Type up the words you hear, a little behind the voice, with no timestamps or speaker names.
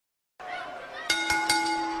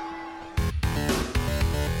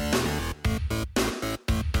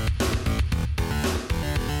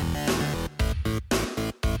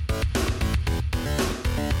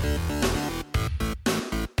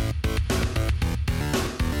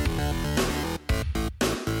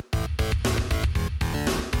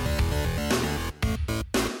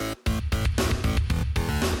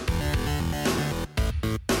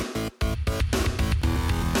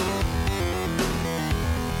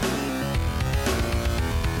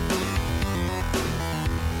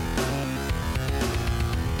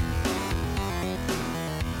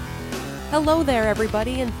Hello there,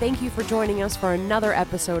 everybody, and thank you for joining us for another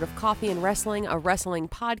episode of Coffee and Wrestling, a wrestling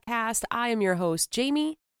podcast. I am your host,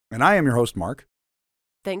 Jamie. And I am your host, Mark.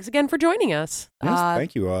 Thanks again for joining us. Yes,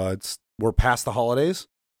 thank you. We're past the holidays.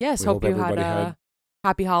 Yes, hope you had a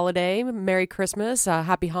happy holiday, Merry Christmas,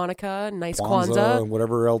 Happy Hanukkah, nice Kwanzaa, and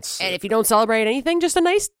whatever else. And if you don't celebrate anything, just a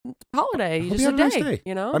nice holiday, just a day,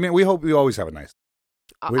 you know? I mean, we hope we always have a nice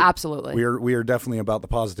day. Absolutely. We are definitely about the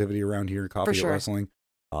positivity around here, Coffee and Wrestling.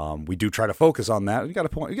 We do try to focus on that. You got to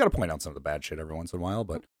point out some of the bad shit every once in a while,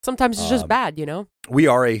 but sometimes it's just bad, you know. We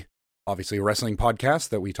are obviously a wrestling podcast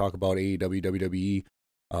that we talk about AEW, WWE,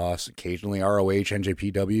 occasionally ROH,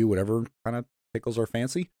 NJPW, whatever kind of tickles our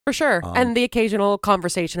fancy. For sure, and the occasional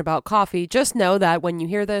conversation about coffee. Just know that when you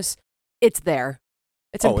hear this, it's there.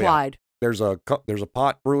 It's implied. Yeah. There's a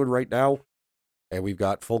pot brewing right now, and we've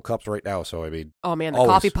got full cups right now. So I mean, oh man, the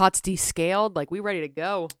coffee pot's descaled. Like, we ready to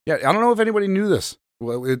go. Yeah, I don't know if anybody knew this.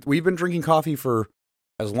 We've been drinking coffee for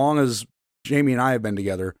as long as Jamie and I have been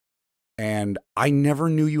together, and I never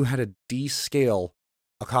knew you had to descale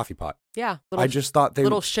a coffee pot. Yeah. I just thought they...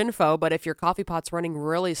 Little shinfo, but if your coffee pot's running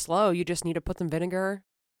really slow, you just need to put some vinegar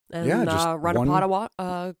and run a pot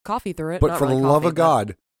of coffee through it. But for the love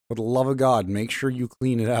of God, make sure you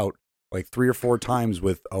clean it out like 3 or 4 times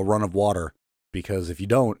with a run of water, because if you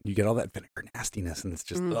don't, you get all that vinegar nastiness, and it's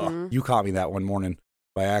just, you caught me that one morning.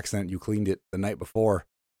 By accident, you cleaned it the night before,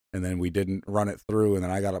 and then we didn't run it through, and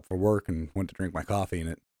then I got up for work and went to drink my coffee, and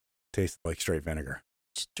it tasted like straight vinegar.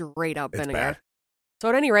 Straight up vinegar. Bad. So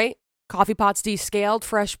at any rate, coffee pot's descaled,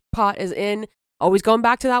 fresh pot is in. Always going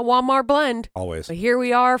back to that Walmart blend. Always. But here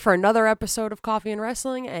we are for another episode of Coffee and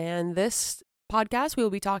Wrestling, and this podcast we will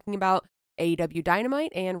be talking about AEW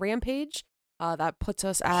Dynamite and Rampage. That puts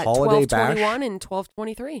us at 12/21 and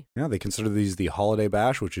 12/23. Yeah, they consider these the Holiday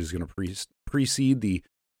Bash, which is going to precede the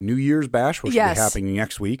New Year's Bash, which will be happening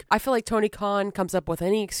next week. I feel like Tony Khan comes up with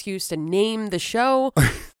any excuse to name the show.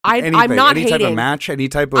 I'm not any hating. Type of match, any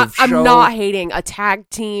type of show. I'm not hating a tag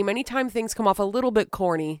team. Anytime things come off a little bit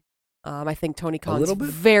corny, I think Tony Khan's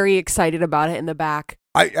very excited about it in the back.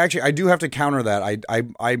 I do have to counter that.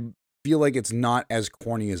 I feel like it's not as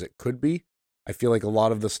corny as it could be. I feel like a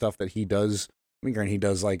lot of the stuff that he does, I mean, he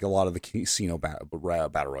does like a lot of the casino battle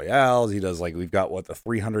royales. He does like, we've got the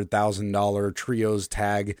 $300,000 trios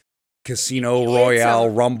tag casino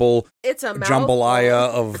royale rumble. It's a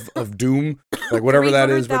jambalaya of doom, like whatever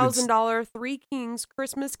that is. $300,000 Three Kings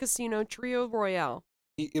Christmas Casino Trio Royale.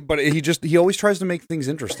 But he always tries to make things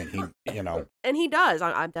interesting. And he does.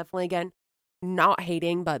 I'm definitely, again, not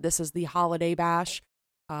hating, but this is the Holiday Bash.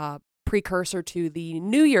 Precursor to the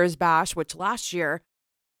New Year's Bash, which last year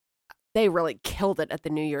they really killed it at the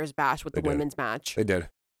New Year's Bash with the women's match. They did.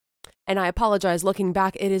 And I apologize, looking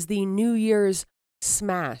back, it is the New Year's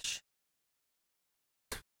Smash.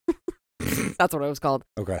 That's what it was called.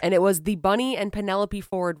 Okay. And it was the Bunny and Penelope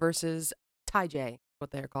Ford versus Ty J,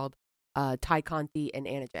 what they're called. Ty Conti and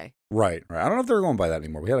Anna J. Right. I don't know if they're going by that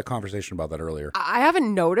anymore. We had a conversation about that earlier. I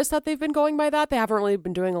haven't noticed that they've been going by that. They haven't really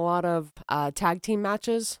been doing a lot of tag team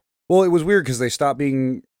matches. Well, it was weird because they stopped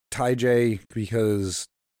being Ty J because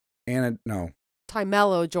Ty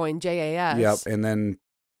Mello joined JAS. Yep, and then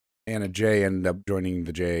Anna J ended up joining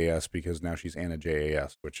the JAS because now she's Anna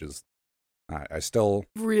JAS, which is, I still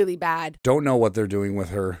really bad. Don't know what they're doing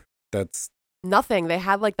with her. That's nothing. They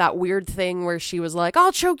had like that weird thing where she was like,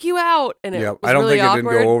 "I'll choke you out," and it was I don't really think awkward.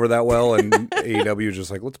 It didn't go over that well. And AEW was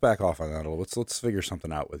just like, let's back off on that. Let's figure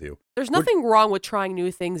something out with you. There's nothing wrong with trying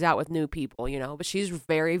new things out with new people, but she's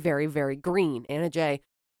very, very, very green, Anna J.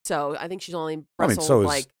 So I think she's only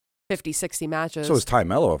wrestled 50, 60 matches. So is Ty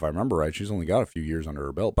Mello, if I remember right. She's only got a few years under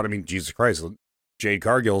her belt. But I mean, Jesus Christ, Jade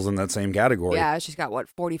Cargill's in that same category. Yeah, she's got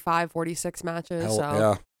 45, 46 matches.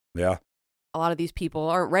 Yeah. A lot of these people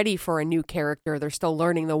aren't ready for a new character. They're still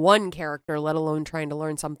learning the one character, let alone trying to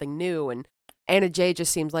learn something new. And Anna J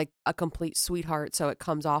just seems like a complete sweetheart, so it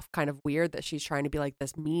comes off kind of weird that she's trying to be like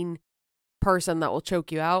this mean person that will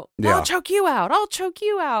choke you out. Yeah. I'll choke you out. I'll choke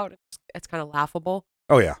you out. It's kind of laughable.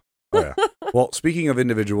 Oh, yeah. Well, speaking of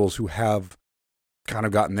individuals who have kind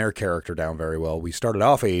of gotten their character down very well, we started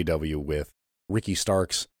off AEW with Ricky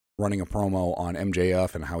Starks running a promo on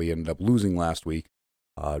MJF and how he ended up losing last week.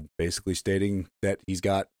 Basically stating that he's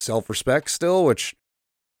got self-respect still, which,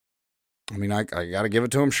 I mean, I got to give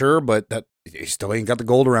it to him, sure, but that he still ain't got the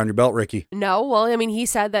gold around your belt, Ricky. No, well, I mean, he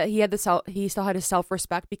said that he still had his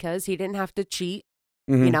self-respect because he didn't have to cheat.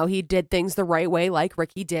 Mm-hmm. He did things the right way like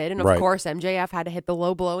Ricky did, and of course, MJF had to hit the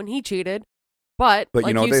low blow and he cheated. But like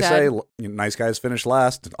you know what they say, nice guys finish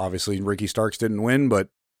last. Obviously, Ricky Starks didn't win, but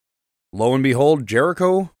lo and behold,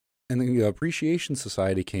 Jericho and the Appreciation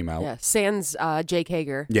Society came out. Yeah, sans Jake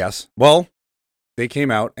Hager. Yes. Well, they came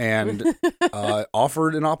out and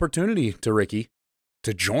offered an opportunity to Ricky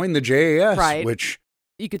to join the JAS, right. which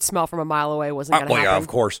you could smell from a mile away wasn't going to happen. Yeah, of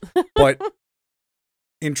course. But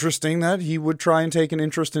interesting that he would try and take an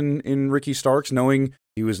interest in Ricky Starks, knowing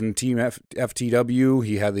he was in Team FTW.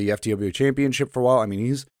 He had the FTW championship for a while. I mean,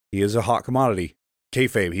 he is a hot commodity.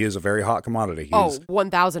 Kayfabe, he is a very hot commodity. He is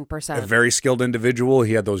 1,000%. a very skilled individual.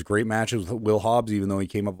 He had those great matches with Will Hobbs, even though he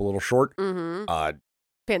came up a little short. Mm-hmm.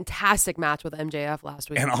 Fantastic match with MJF last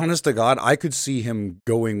week. And honest to God, I could see him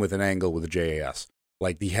going with an angle with the JAS.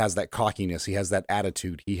 Like, he has that cockiness. He has that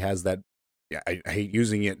attitude. He has that, I hate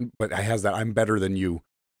using it, but he has that I'm better than you.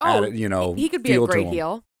 He could be a great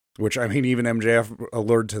heel. Which, I mean, even MJF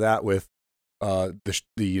allured to that with a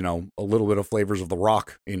little bit of flavors of The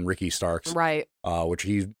Rock in Ricky Starks. Right. Which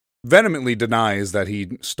he vehemently denies that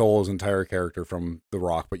he stole his entire character from The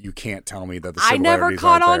Rock, but you can't tell me that the similarities I never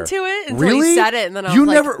caught on to it until really? he said it, and then I was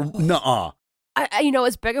like... Nuh-uh.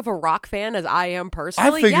 As big of a Rock fan as I am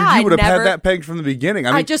personally, I figured you would have had that pegged from the beginning.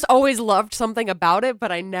 I just always loved something about it,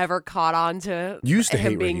 but I never caught on to. You used to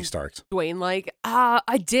him hate being Ricky Starks. Dwayne,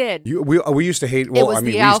 I did. We used to hate. Well, it was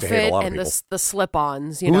the outfit and the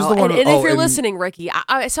slip-ons, you know. And if you're listening, Ricky,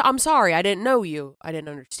 I'm sorry, I didn't know you. I didn't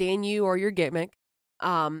understand you or your gimmick.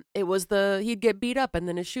 It was he'd get beat up and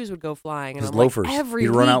then his shoes would go flying. And his loafers. Every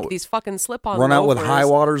week, these fucking slip-on run loafers. out with high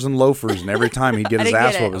waters and loafers, and every time he'd get his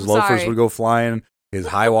ass whooped, his loafers would go flying. His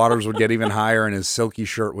high waters would get even higher, and his silky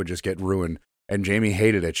shirt would just get ruined. And Jamie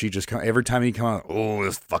hated it. She just every time he'd come out, oh,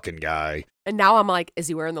 this fucking guy. And now I'm like, is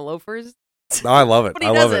he wearing the loafers? I love it. But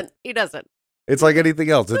he doesn't. He doesn't. It's like anything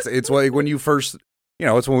else. It's like when you first,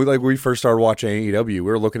 it's when we first started watching AEW. We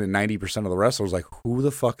were looking at 90% of the wrestlers, like, who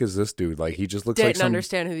the fuck is this dude? Like, he just looks like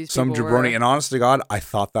understand who these people jabroni. Were. And honest to God, I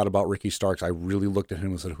thought that about Ricky Starks. I really looked at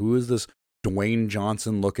him and said, who is this Dwayne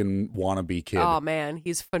Johnson looking wannabe kid? Oh man,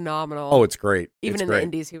 he's phenomenal. Oh, it's great. Even it's in great. the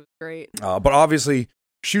indies, he was great. But obviously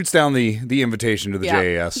shoots down the invitation to the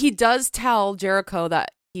JAS. He does tell Jericho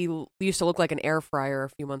that he used to look like an air fryer a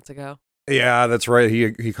few months ago. Yeah, that's right.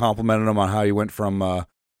 He complimented him on how he went from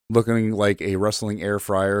looking like a wrestling air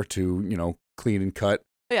fryer to clean and cut.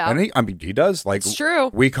 Yeah, and he does. Like, it's true.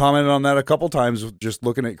 We commented on that a couple times, just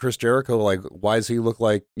looking at Chris Jericho. Like, why does he look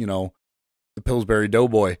like the Pillsbury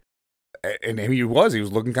Doughboy? And he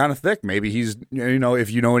was looking kind of thick. Maybe he's,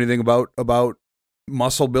 if you know anything about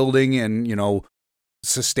muscle building and,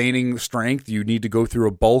 sustaining strength, you need to go through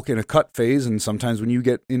a bulk and a cut phase. And sometimes when you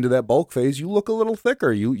get into that bulk phase, you look a little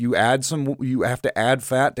thicker. You have to add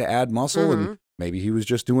fat to add muscle. Mm-hmm. And maybe he was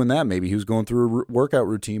just doing that. Maybe he was going through a workout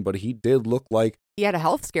routine, but he did look like. He had a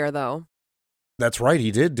health scare though. That's right, he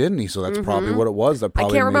did, didn't he? So that's probably what it was. That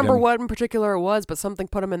probably I can't remember what in particular it was, but something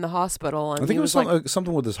put him in the hospital. And I think it was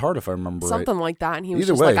something with his heart, if I remember something right. like that. And he was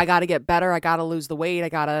like, I got to get better. I got to lose the weight. I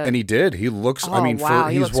got to. And he did. He looks, he's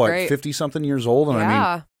what, 50-something years old? And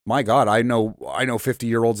I mean, my God, I know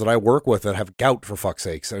 50-year-olds that I work with that have gout, for fuck's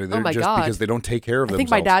sakes. They're just God. Because they don't take care of themselves. I think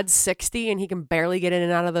my dad's 60 and he can barely get in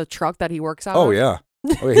and out of the truck that he works out of. Yeah.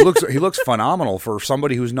 He looks phenomenal for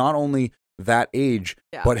somebody who's not only that age,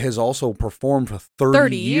 but has also performed for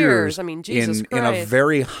 30 years. I mean, Jesus Christ. In a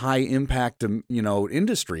very high impact,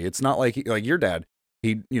 industry. It's not like your dad.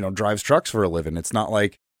 He, drives trucks for a living. It's not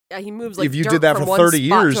like he moves like if you did that for 30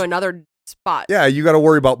 years to another spot. Yeah, you got to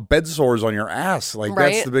worry about bed sores on your ass. Like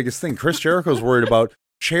that's the biggest thing. Chris Jericho's worried about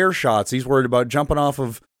chair shots. He's worried about jumping off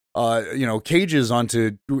of cages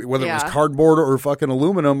onto whether it was cardboard or fucking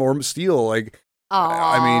aluminum or steel. Like.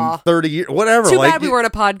 I mean, 30 years, whatever. Too bad we weren't a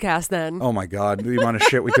podcast then. Oh my God, the amount of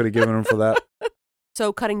shit we could have given him for that.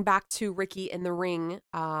 So cutting back to Ricky in the ring,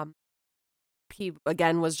 he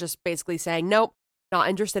again was just basically saying, nope, not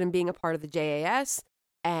interested in being a part of the JAS.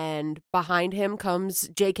 And behind him comes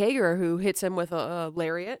Jake Hager, who hits him with a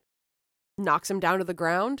lariat, knocks him down to the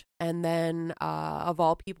ground. And then, of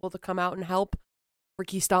all people to come out and help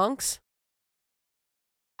Ricky Stonks,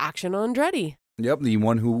 Action Andretti. Yep, the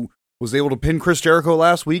one who was able to pin Chris Jericho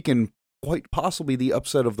last week and quite possibly the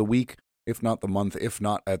upset of the week, if not the month, if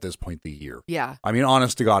not at this point the year. Yeah. I mean,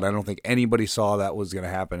 honest to God, I don't think anybody saw that was going to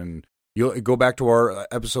happen. And you'll go back to our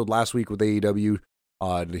episode last week with AEW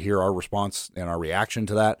to hear our response and our reaction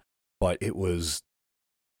to that. But it was,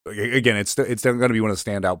 again, it's going to be one of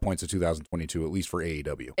the standout points of 2022, at least for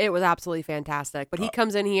AEW. It was absolutely fantastic. But he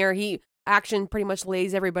comes in here, Action pretty much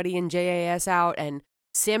lays everybody in JAS out, and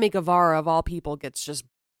Sammy Guevara, of all people, gets just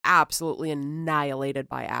absolutely annihilated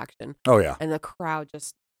by Action. Oh yeah, and the crowd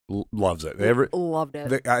just loves it. Loved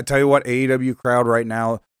it. I tell you what, AEW crowd right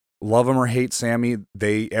now, love him or hate Sammy,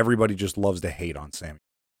 everybody just loves to hate on Sammy.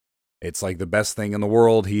 It's like the best thing in the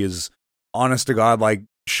world. He is honest to God, like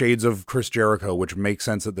shades of Chris Jericho, which makes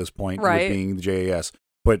sense at this point with being the JAS.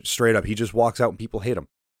 But straight up, he just walks out and people hate him.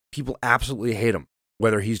 People absolutely hate him,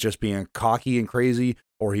 whether he's just being cocky and crazy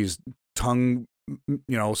or he's tongue,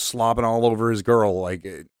 slobbing all over his girl. Like,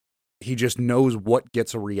 he just knows what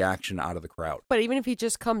gets a reaction out of the crowd. But even if he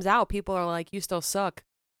just comes out, people are like, you still suck.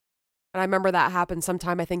 And I remember that happened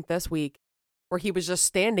sometime, I think this week, where he was just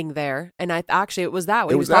standing there. And it was that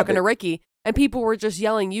way. He was talking to Ricky. And people were just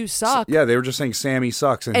yelling, you suck. Yeah, they were just saying Sammy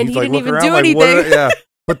sucks. And he he's like, didn't look even around do like, anything. yeah.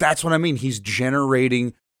 But that's what I mean. He's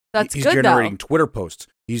generating. He's generating Twitter posts.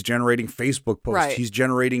 He's generating Facebook posts. Right. He's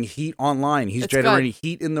generating heat online. He's generating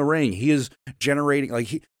heat in the ring. He is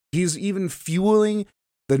generating, he's even fueling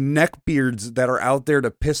the neckbeards that are out there to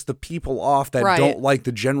piss the people off that don't like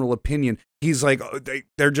the general opinion. He's like,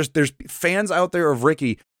 there's fans out there of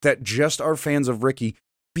Ricky that just are fans of Ricky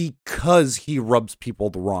because he rubs people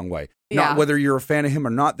the wrong way. Not whether you're a fan of him or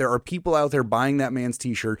not. There are people out there buying that man's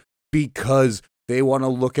t-shirt because they want to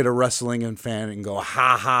look at a wrestling fan and go,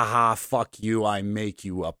 ha, ha, ha, fuck you, I make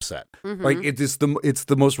you upset. Mm-hmm. Like, it's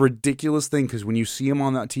the most ridiculous thing, because when you see him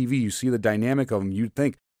on that TV, you see the dynamic of him, you'd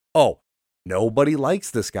think, oh, nobody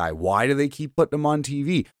likes this guy. Why do they keep putting him on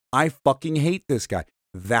TV? I fucking hate this guy.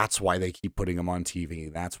 That's why they keep putting him on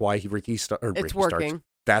TV. That's why Ricky Starks.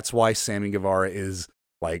 That's why Sammy Guevara is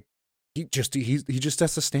like, he just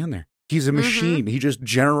has to stand there. He's a machine. He just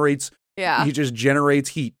generates. Yeah. He just generates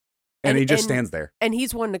heat, and he just stands there. And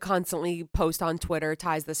he's one to constantly post on Twitter.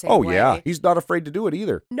 Ties the same way. Oh yeah, he's not afraid to do it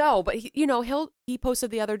either. No, but he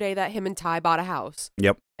posted the other day that him and Ty bought a house.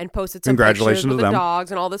 Yep. And posted some pictures with the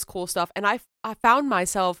dogs and all this cool stuff. And I found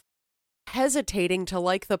myself hesitating to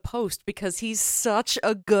like the post because he's such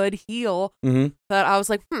a good heel that I was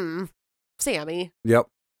like, Sammy. Yep.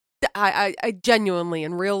 I genuinely,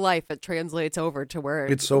 in real life, it translates over to where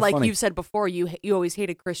it's so like funny. you said before, you always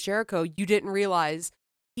hated Chris Jericho. You didn't realize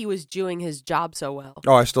he was doing his job so well.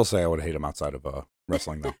 Oh, I still say I would hate him outside of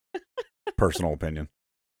wrestling, though. Personal opinion.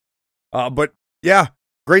 But yeah,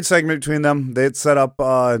 great segment between them. They had set up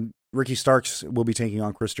Ricky Starks will be taking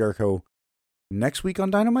on Chris Jericho next week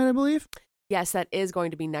on Dynamite, I believe. Yes, that is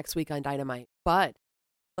going to be next week on Dynamite. But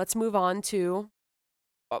let's move on to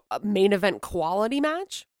a main event quality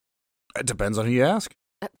match. It depends on who you ask.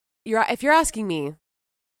 If you're asking me,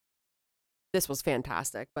 this was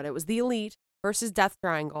fantastic, but it was the Elite versus Death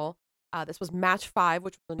Triangle. This was match 5,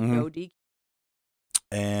 which was a no DQ.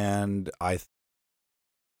 And I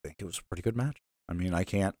think it was a pretty good match. I mean,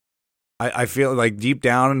 I feel like deep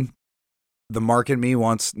down, the Mark in me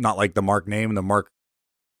wants, not like the Mark name, the Mark,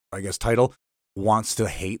 I guess, title, wants to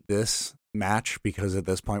hate this match because at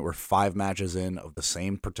this point we're 5 matches in of the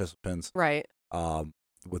same participants. Right.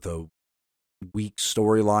 With a weak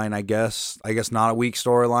storyline, I guess. I guess not a weak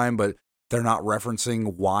storyline, but they're not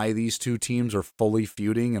referencing why these two teams are fully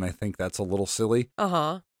feuding, and I think that's a little silly.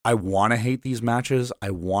 I want to hate these matches.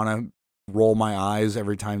 I want to roll my eyes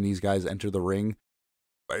every time these guys enter the ring,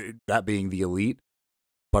 that being the Elite,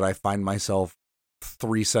 but I find myself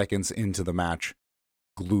 3 seconds into the match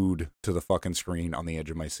glued to the fucking screen on the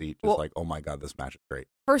edge of my seat, just like, oh my god, this match is great.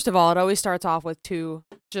 First of all, it always starts off with 2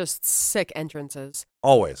 just sick entrances.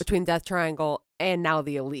 Always. Between Death Triangle and now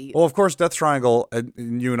the Elite. Well, of course, Death Triangle,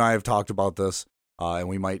 and you and I have talked about this, and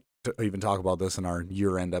we might even talk about this in our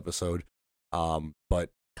year-end episode, but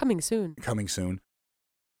Coming soon.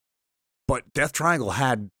 But Death Triangle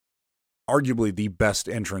had arguably the best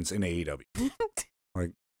entrance in AEW.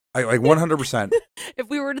 like 100%. If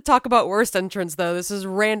we were to talk about worst entrance, though, this is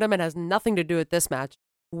random and has nothing to do with this match.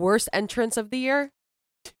 Worst entrance of the year?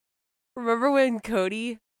 Remember when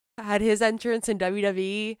Cody had his entrance in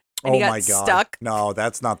WWE and he got stuck? No,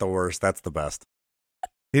 that's not the worst. That's the best.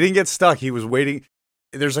 He didn't get stuck. He was waiting.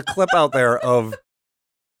 There's a clip out there of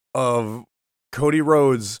Cody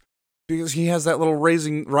Rhodes because he has that little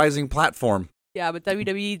rising platform. Yeah, but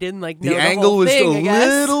WWE didn't know the angle was a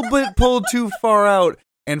little bit pulled too far out.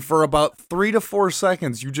 And for about 3 to 4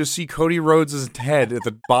 seconds, you just see Cody Rhodes' head at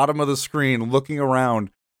the bottom of the screen looking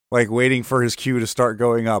around, like waiting for his cue to start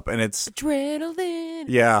going up. And it's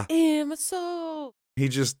adrenaline in my soul. He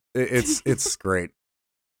just, it's great.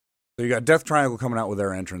 So you got Death Triangle coming out with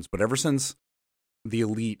their entrance. But ever since the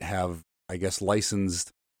Elite have, I guess,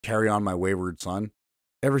 licensed Carry On My Wayward Son,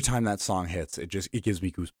 every time that song hits, it gives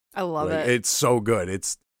me goosebumps. I love it. It's so good.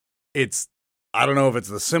 It's I don't know if it's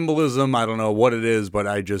the symbolism, I don't know what it is, but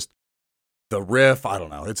the riff, I don't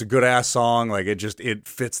know. It's a good ass song. Like it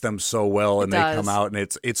fits them so well, and they come out and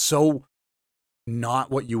it's so not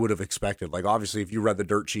what you would have expected. Like obviously if you read the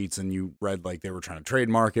dirt sheets and you read like they were trying to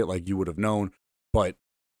trademark it, like you would have known, but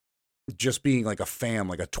just being like a fan,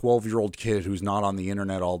 like a 12-year-old kid who's not on the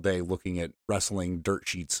internet all day looking at wrestling dirt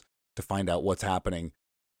sheets to find out what's happening.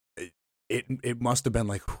 It must have been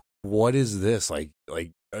like, what is this? Like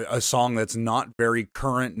a song that's not very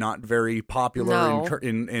current, not very popular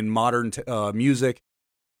in modern music,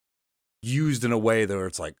 used in a way that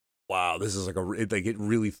it's like, wow, this is like it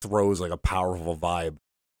really throws like a powerful vibe.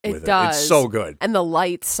 It does. It's so good. And the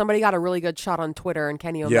lights. Somebody got a really good shot on Twitter, and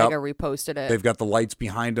Kenny Omega reposted it. They've got the lights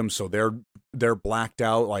behind them, so they're blacked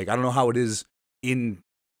out. Like, I don't know how it is in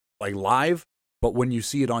like live, but when you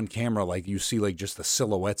see it on camera, like you see like just the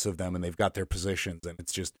silhouettes of them, and they've got their positions, and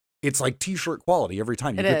it's like T-shirt quality every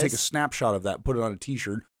time. You could take a snapshot of that, put it on a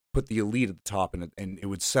T-shirt, put the Elite at the top, and it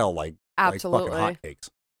would sell like absolutely like fucking hotcakes.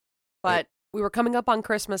 But we were coming up on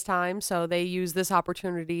Christmas time, so they used this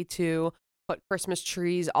opportunity to put Christmas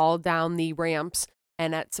trees all down the ramps.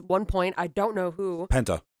 And at one point, I don't know who.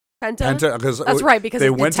 Penta, because that's right, because they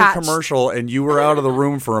went to commercial and you were out of the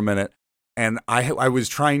room for a minute, and I was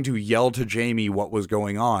trying to yell to Jamie what was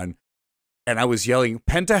going on, and I was yelling,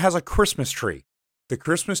 Penta has a Christmas tree. The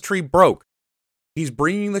Christmas tree broke. He's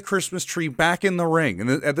bringing the Christmas tree back in the ring, and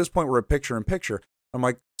at this point we're at picture in picture. I'm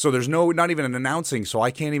like, so there's not even an announcing, so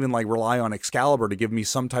I can't even like rely on Excalibur to give me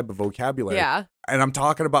some type of vocabulary. Yeah. And I'm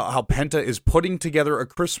talking about how Penta is putting together a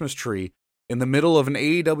Christmas tree in the middle of an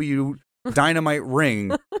AEW Dynamite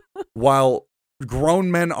ring while grown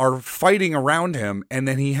men are fighting around him, and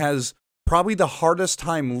then he has probably the hardest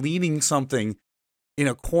time leaning something in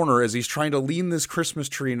a corner as he's trying to lean this Christmas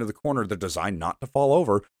tree into the corner. They're designed not to fall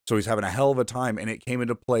over, so he's having a hell of a time, and it came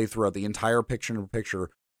into play throughout the entire picture-in-picture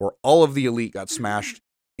where all of the Elite got smashed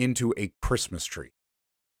into a Christmas tree.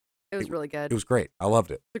 It was really good. It was great. I loved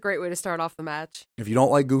it. It's a great way to start off the match. If you don't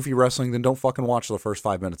like goofy wrestling, then don't fucking watch the first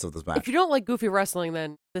 5 minutes of this match. If you don't like goofy wrestling,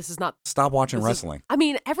 then this is not... Stop watching wrestling. I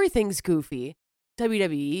mean, everything's goofy.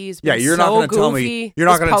 WWE's you're not going to tell me. You're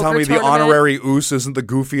not going to tell me the honorary Oos isn't the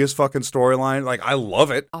goofiest fucking storyline. Like, I love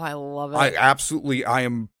it. Oh, I love it. I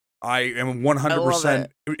am 100%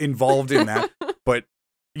 involved in that. But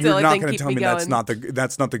you're not going to tell me that's not the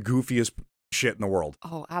goofiest shit in the world.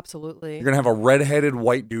 Oh, absolutely. You're going to have a redheaded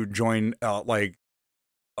white dude join like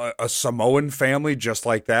a Samoan family just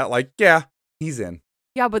like that. Like, yeah, he's in.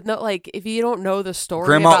 Yeah, but no, like, if you don't know the story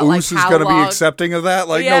Grandma about, Oos is going to be accepting of that?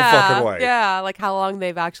 Like, no fucking way. Yeah, like how long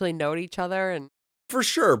they've actually known each other. And for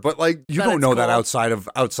sure, but like, you don't know that outside of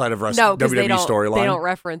wrestling, WWE storyline. They don't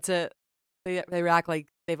reference it. They act like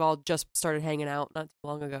they've all just started hanging out not too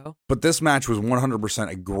long ago. But this match was 100%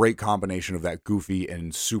 a great combination of that goofy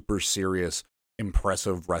and super serious,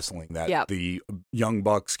 impressive wrestling that the Young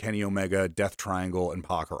Bucks, Kenny Omega, Death Triangle, and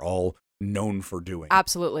Pac are all known for doing.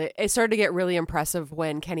 Absolutely. It started to get really impressive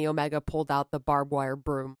when Kenny Omega pulled out the barbed wire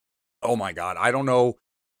broom. Oh my God. I don't know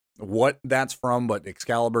what that's from, but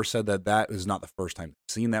Excalibur said that is not the first time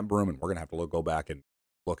they've seen that broom, and we're going to have to go back and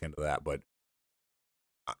look into that, but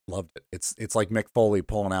I loved it. It's like Mick Foley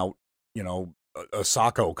pulling out, a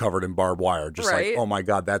Sacco covered in barbed wire. Just like, oh my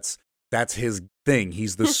God, that's his thing.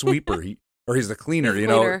 He's the sweeper, he's the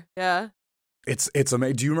cleaner, Yeah. It's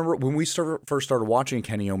amazing. Do you remember when we first started watching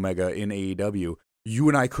Kenny Omega in AEW, you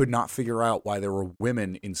and I could not figure out why there were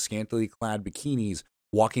women in scantily clad bikinis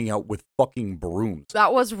walking out with fucking brooms.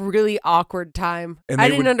 That was really awkward time. I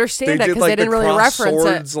didn't understand that because they didn't really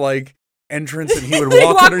reference it. Like entrance, and he would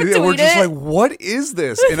walk underneath, and we're just like, what is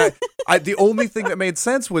this? And I the only thing that made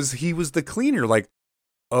sense was he was the cleaner. Like,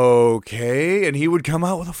 okay, and he would come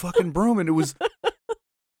out with a fucking broom, and it was.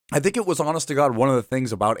 I think it was, honest to God, one of the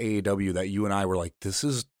things about AEW that you and I were like, this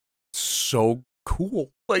is so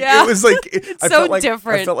cool. Like, it was like, it's so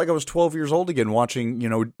different. I felt like I was 12 years old again watching,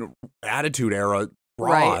 Attitude Era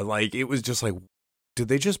Raw. Right. Like, it was just like, did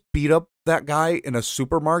they just beat up that guy in a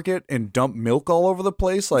supermarket and dump milk all over the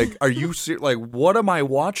place? Like, are you like, what am I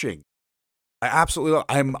watching? I absolutely,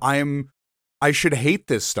 I should hate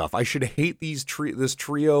this stuff. I should hate this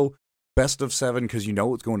trio best of 7, because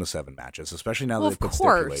it's going to 7 matches, especially now that they put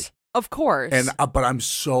stipulate. Of course. And but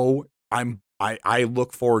I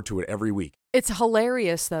look forward to it every week. It's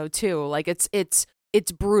hilarious though too. Like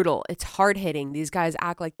it's brutal. It's hard hitting. These guys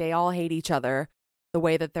act like they all hate each other the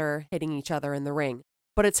way that they're hitting each other in the ring.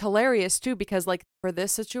 But it's hilarious too because like for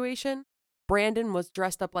this situation, Brandon was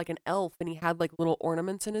dressed up like an elf and he had like little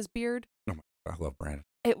ornaments in his beard. Oh my God, I love Brandon.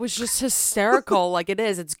 It was just hysterical. Like it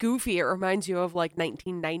is. It's goofy. It reminds you of like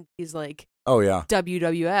 1990s like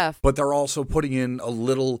WWF. But they're also putting in a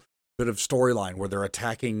little bit of storyline where they're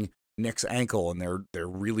attacking Nick's ankle and they're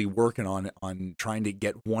really working on trying to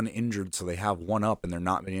get one injured so they have one up and they're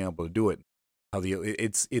not being able to do it. How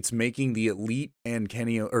it's making the Elite and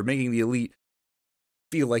Kenny, or making the Elite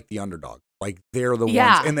feel like the underdog. like they're the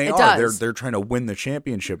Yeah, ones, and they it are. does. They're trying to win the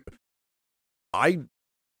championship. I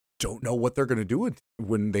don't know what they're going to do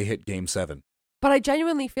when they hit Game 7. But I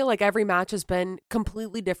genuinely feel like every match has been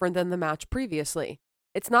completely different than the match previously.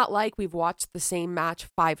 It's not like we've watched the same match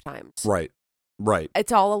 5 times. Right.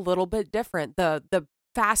 It's all a little bit different. The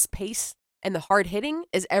fast pace and the hard hitting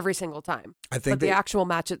is every single time. But the actual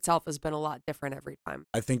match itself has been a lot different every time.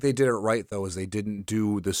 I think they did it right, though, is they didn't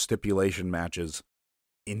do the stipulation matches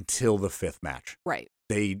until the 5th match. Right.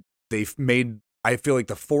 They've made, I feel like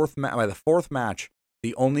by the fourth match,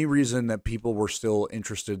 the only reason that people were still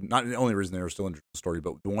interested, not the only reason they were still interested in the story,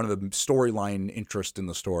 but one of the storyline interest in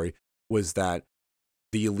the story was that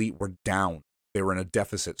the Elite were down. They were in a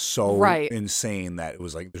deficit so insane that it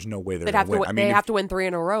was like, there's no way they're going to win. They have to win 3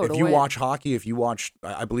 in a row. If you watch hockey, if you watch,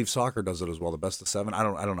 I believe soccer does it as well, the best of 7. I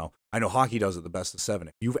don't know. I know hockey does it the best of 7.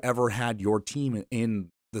 If you've ever had your team in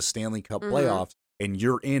the Stanley Cup playoffs and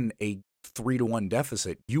you're in a 3-1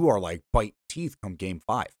 deficit, you are like bite teeth come Game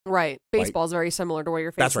 5. Right. Baseball is very similar to where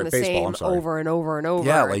you're facing the same over and over and over.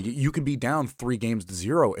 Yeah, like you can be down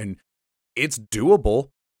 3-0, and it's doable.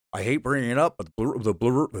 I hate bringing it up, but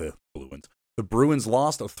the Bruins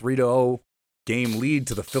lost a 3-0 game lead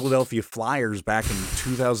to the Philadelphia Flyers back in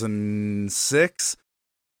 2006.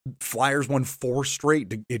 Flyers won 4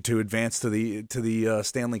 straight to advance to the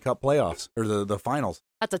Stanley Cup playoffs or the finals.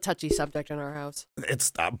 That's a touchy subject in our house.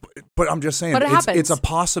 But I'm just saying, it's a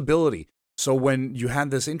possibility. So when you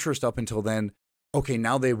had this interest up until then, okay,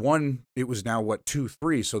 now they won. It was now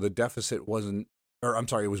 2-3, so the deficit wasn't, or I'm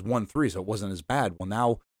sorry, it was 1-3, so it wasn't as bad. Well,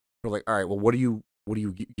 now we're like, all right, well, what are you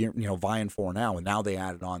vying for now? And now they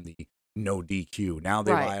added on the no DQ. Now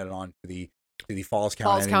they've added on to the Falls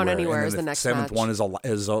Count Anywhere is the next 7th match. one is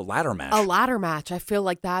a ladder match. A ladder match. I feel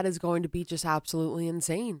like that is going to be just absolutely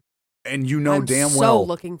insane. And I'm damn well. So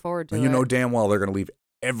looking forward to it. And you know damn well they're going to leave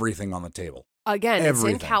everything on the table. Again, it's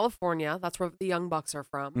in California. That's where the Young Bucks are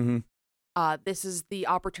from. Mm-hmm. This is the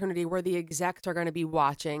opportunity where the execs are going to be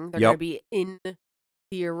watching. They're going to be in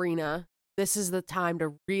the arena. This is the time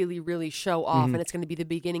to really, really show off, and it's going to be the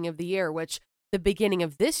beginning of the year, which the beginning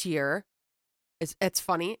of this year, it's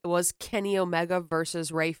funny, it was Kenny Omega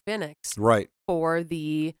versus Rey Fenix. Right. For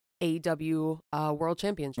the AEW World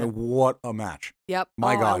Championship. And what a match. Yep.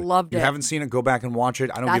 My God. I loved it. You haven't seen it, go back and watch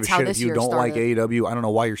it. I don't That's give a shit if you don't like AEW. I don't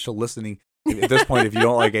know why you're still listening. At this point, if you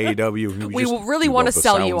don't like AEW, we really want to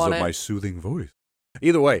sell you on it. My soothing voice.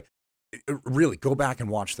 Either way, really go back and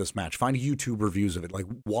watch this match. Find YouTube reviews of it. Like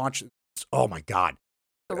watch. Oh my God.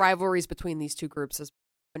 The rivalries between these two groups is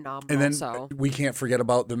phenomenal. And then we can't forget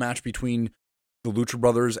about the match between the Lucha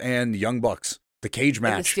Brothers and the Young Bucks. The cage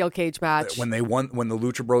match. The steel cage match. When the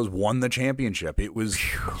Lucha Bros won the championship. It was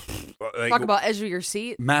talk about edge of your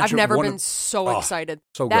seat. I've never been so excited.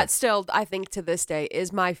 So good. That still, I think to this day,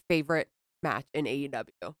 is my favorite match in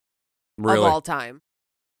AEW. Really? Of all time.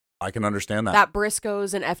 I can understand that. That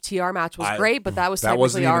Briscoes and FTR match was great, but that was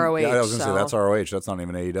technically ROH. Yeah, I was going to say, that's ROH. That's not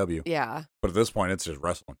even AEW. Yeah. But at this point, it's just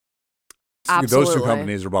wrestling. Absolutely. Those two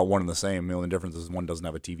companies are about one and the same. The only difference is one doesn't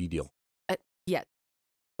have a TV deal. Yet.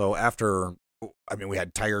 So we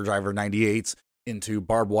had Tiger Driver 98s into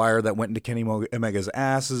barbed wire that went into Kenny Omega's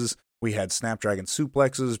asses. We had Snapdragon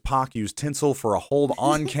suplexes. Pac used tinsel for a hold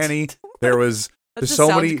on Kenny. There was... That just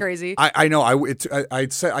sounds crazy. I know. I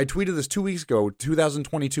tweeted this 2 weeks ago.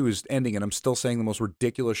 2022 is ending, and I'm still saying the most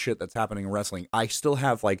ridiculous shit that's happening in wrestling. I still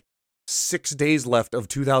have 6 days left of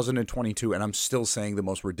 2022, and I'm still saying the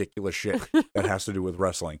most ridiculous shit that has to do with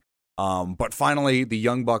wrestling. But finally, the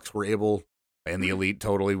Young Bucks were able, and the Elite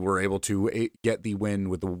totally were able to get the win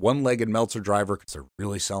with the one-legged Meltzer driver because they're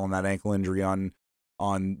really selling that ankle injury on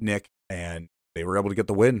Nick, and they were able to get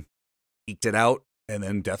the win. Eked it out. And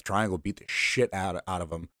then Death Triangle beat the shit out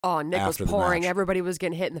of him. Oh, Nick was pouring. Everybody was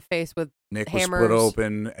getting hit in the face with Nick hammers. Was split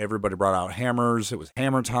open. Everybody brought out hammers. It was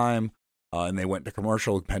hammer time. And they went to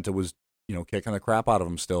commercial. Penta was, kicking the crap out of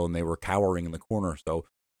him still, and they were cowering in the corner. So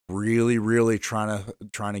really, really trying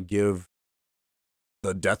to give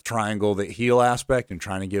the Death Triangle the heel aspect and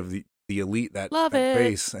trying to give the Elite that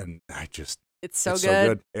face. And it's so good. So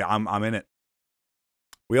good. Yeah, I'm in it.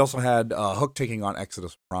 We also had Hook taking on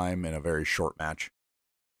Exodus Prime in a very short match.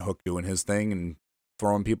 Hook doing his thing and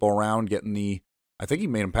throwing people around, I think he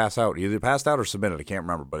made him pass out. He either passed out or submitted. I can't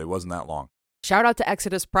remember, but it wasn't that long. Shout out to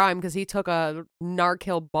Exodus Prime because he took a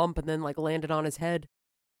Narkill bump and then landed on his head.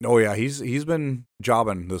 Oh yeah, he's been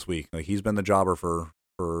jobbing this week. He's been the jobber for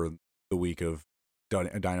the week of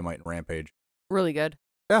Dynamite and Rampage. Really good.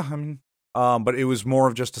 Yeah, but it was more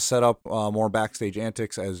of just to set up more backstage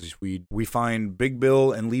antics as we find Big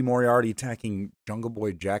Bill and Lee Moriarty attacking Jungle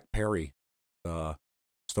Boy Jack Perry.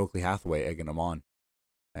 Stokely Hathaway egging him on.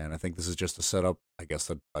 And I think this is just to set up, I guess,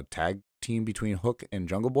 a tag team between Hook and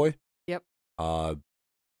Jungle Boy. Yep.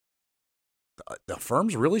 The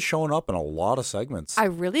firm's really showing up in a lot of segments. I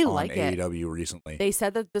really on like it. AEW recently. They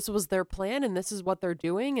said that this was their plan and this is what they're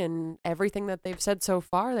doing, and everything that they've said so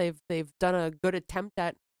far, they've done a good attempt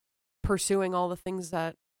at pursuing all the things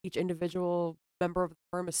that each individual member of the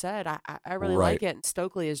firm has said. I really like it, and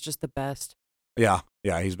Stokely is just the best. Yeah,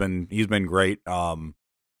 he's been great.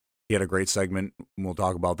 He had a great segment. We'll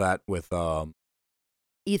talk about that with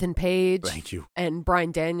Ethan Page. Thank you. And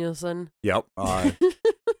Bryan Danielson. Yep.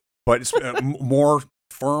 But it's more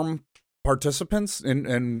firm participants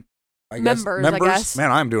and I guess members. I guess.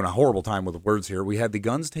 Man, I'm doing a horrible time with words here. We had the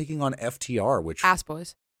Guns taking on FTR, which Ass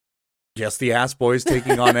Boys. Yes, the Ass Boys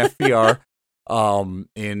taking on FTR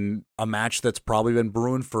in a match that's probably been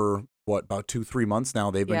brewing for about 2-3 months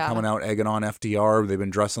now. They've been coming out egging on FTR. They've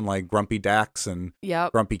been dressing like Grumpy Dax and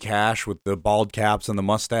Grumpy Cash with the bald caps and the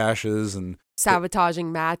mustaches and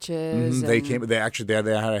sabotaging matches. They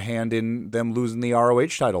had a hand in them losing the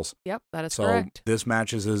ROH titles. Yep, that is correct. So this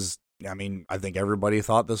match I think everybody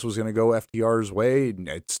thought this was going to go FTR's way.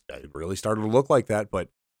 It really started to look like that, but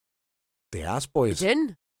the Ass Boys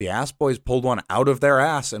didn't. The Ass Boys pulled one out of their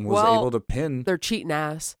ass and was able to pin. They're cheating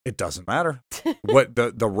ass. It doesn't matter. What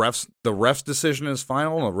the ref's decision is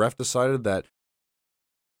final. And the ref decided that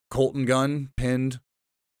Austin Gunn pinned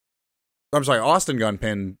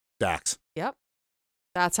Dax. Yep.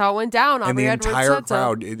 That's how it went down. And the entire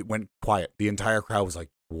crowd, it went quiet. The entire crowd was like,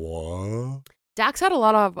 what? Dax had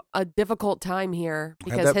a difficult time here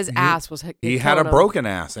because his ass was he had a broken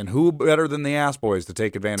ass. And who better than the Ass Boys to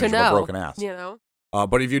take advantage of a broken ass? You know?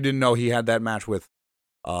 But if you didn't know, he had that match with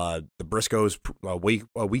the Briscoes a week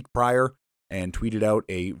prior and tweeted out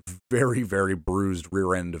a very, very bruised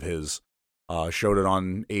rear end of his. Showed it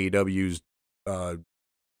on AEW's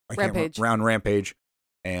Rampage.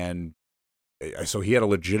 And so he had a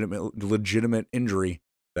legitimate injury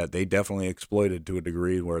that they definitely exploited to a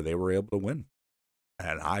degree where they were able to win.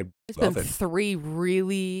 And it's been 3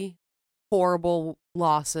 really horrible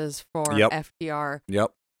losses for FTR.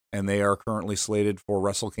 Yep. And they are currently slated for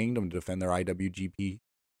Wrestle Kingdom to defend their IWGP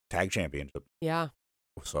Tag Championship. Yeah.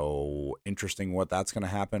 So interesting what that's going to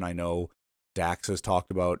happen. I know Dax has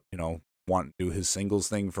talked about, wanting to do his singles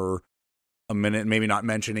thing for a minute, maybe not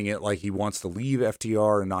mentioning it like he wants to leave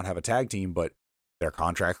FTR and not have a tag team, but their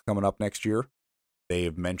contract's coming up next year.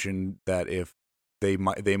 They've mentioned that if they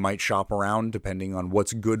might shop around depending on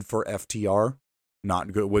what's good for FTR,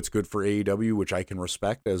 not good what's good for AEW, which I can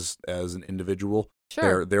respect as an individual.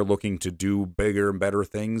 Sure. They're looking to do bigger and better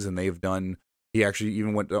things, and they've done. He actually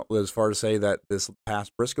even went as far to say that this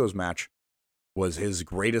past Briscoes match was his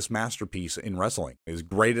greatest masterpiece in wrestling, his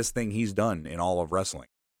greatest thing he's done in all of wrestling.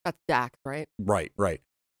 That's Dax, right? Right.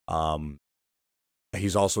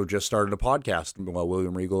 He's also just started a podcast. Well,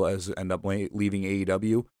 William Regal has ended up leaving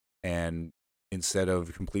AEW, and instead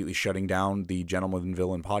of completely shutting down the Gentleman and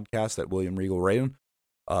Villain podcast that William Regal ran,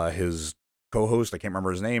 his co-host, I can't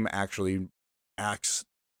remember his name, actually asked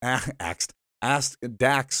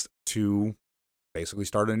Dax to basically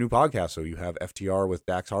start a new podcast. So you have FTR with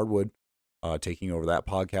Dax Hardwood taking over that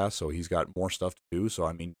podcast. So he's got more stuff to do. So,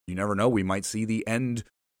 I mean, you never know. We might see the end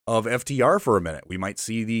of FTR for a minute. We might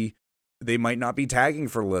see they might not be tagging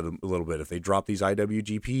for a little bit. If they drop these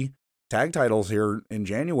IWGP tag titles here in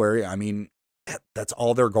January, I mean, that's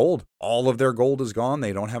all their gold. All of their gold is gone.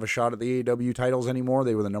 They don't have a shot at the AEW titles anymore.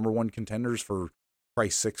 They were the number 1 contenders for probably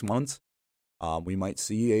 6 months. We might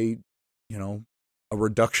see a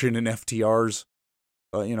reduction in FTR's,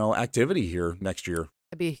 activity here next year.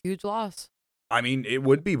 That'd be a huge loss. I mean, it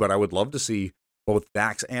would be, but I would love to see both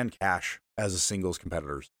Dax and Cash as singles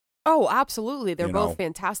competitors. Oh, absolutely. They're both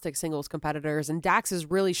fantastic singles competitors, and Dax has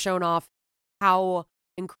really shown off how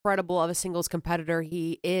incredible of a singles competitor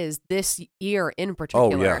he is this year in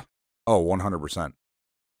particular. Oh, yeah. Oh, 100%.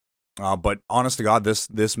 But honest to God,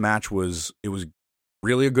 this match was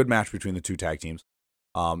really a good match between the two tag teams.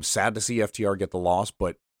 Sad to see FTR get the loss,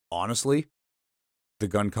 but honestly, the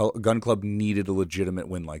Gun Club needed a legitimate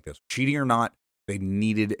win like this. Cheating or not, they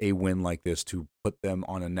needed a win like this to put them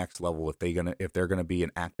on a next level if they're gonna be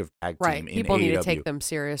an active tag team in AEW. People need to take them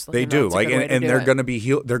seriously. They do, and they're gonna be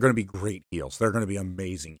they're gonna be great heels. They're gonna be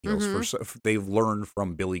amazing heels. Mm-hmm. They've learned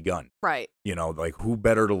from Billy Gunn, right? Who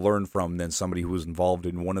better to learn from than somebody who was involved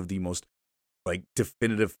in one of the most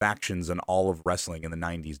definitive factions in all of wrestling in the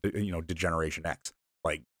 90s, Degeneration X.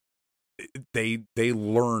 They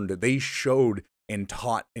learned, they showed and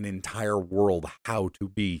taught an entire world how to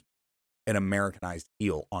be an Americanized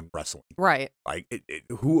heel on wrestling. Right.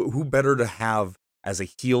 Who better to have as a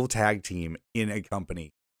heel tag team in a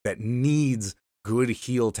company that needs good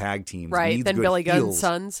heel tag teams. Right, needs than good Billy Gunn's heels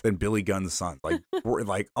sons. Than Billy Gunn's sons. Like, we're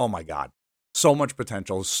like, oh my God. So much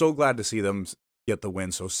potential. So glad to see them get the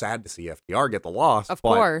win. So sad to see FTR get the loss. Of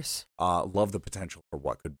course. Love the potential for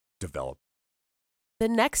what could develop. The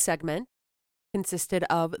next segment consisted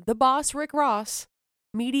of the boss, Rick Ross,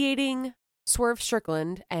 mediating Swerve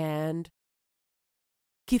Strickland and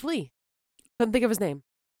Keith Lee. Couldn't think of his name.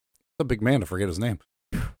 A big man to forget his name.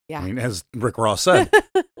 Yeah. I mean, as Rick Ross said.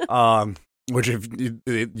 Which if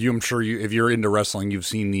I'm sure if you're into wrestling, you've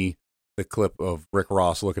seen the clip of Rick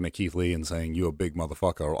Ross looking at Keith Lee and saying, "You a big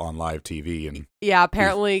motherfucker" on live TV. And yeah,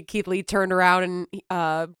 apparently Keith Lee turned around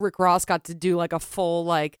and Rick Ross got to do like a full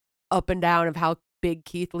like up and down of how big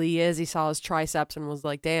Keith Lee is. He saw his triceps and was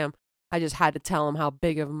like, "Damn, I just had to tell him how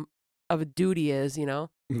big of a dude he is," you know?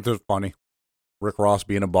 It's funny. Rick Ross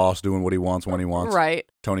being a boss, doing what he wants when he wants. Right.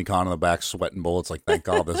 Tony Khan in the back sweating bullets like, thank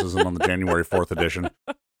God this isn't on the January 4th edition.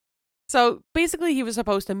 So basically he was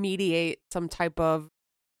supposed to mediate some type of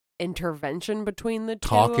intervention between the two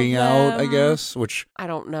Talking of out, them. I guess, which I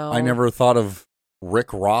don't know. I never thought of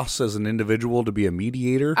Rick Ross as an individual to be a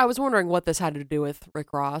mediator. I was wondering what this had to do with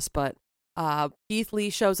Rick Ross, but Keith Lee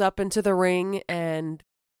shows up into the ring and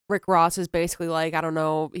Rick Ross is basically like, I don't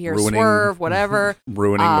know, here, Swerve, whatever.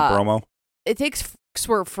 Ruining the promo. It takes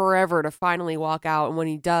Swerve forever to finally walk out, and when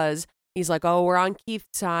he does, he's like, "Oh, we're on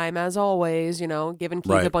Keith's time as always," you know, giving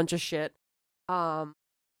Keith a bunch of shit.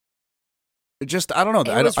 Just I don't know.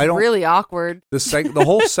 It was really awkward. The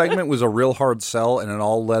whole segment was a real hard sell, and it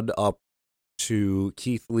all led up to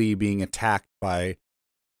Keith Lee being attacked by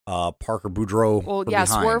Parker Boudreaux. Well, yeah,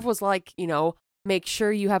 behind. Swerve was like, you know, make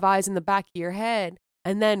sure you have eyes in the back of your head.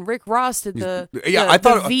 And then Rick Ross did the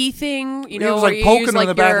V thing, you know. He was like poking him in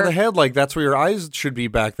the back of the head, like that's where your eyes should be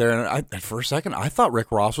back there. And for a second, I thought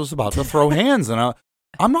Rick Ross was about to throw hands. And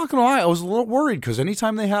I'm not going to lie, I was a little worried because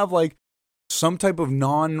anytime they have like some type of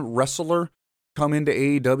non-wrestler come into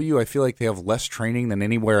AEW, I feel like they have less training than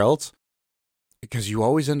anywhere else. Because you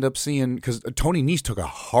always end up seeing, because Tony Nese took a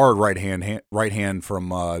hard right hand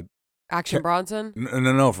from Action Bronson?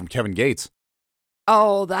 No, from Kevin Gates.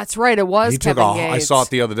 Oh, that's right. It was Kevin Gates. I saw it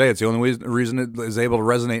the other day. It's the only reason it is able to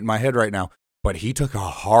resonate in my head right now. But he took a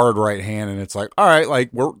hard right hand, and it's like, all right,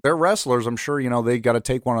 like they're wrestlers. I'm sure, you know, they got to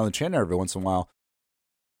take one on the chin every once in a while.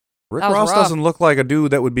 Rick Ross doesn't look like a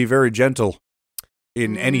dude that would be very gentle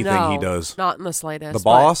in anything he does. Not in the slightest. The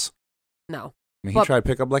boss? No. I mean, he tried to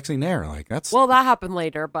pick up Lexi Nair. Like, that's... Well, that happened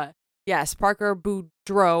later, but yes, Parker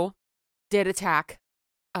Boudreaux did attack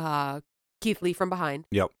Keith Lee from behind.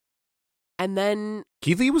 Yep. And then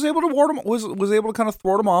Keith Lee was able to ward him. Was able to kind of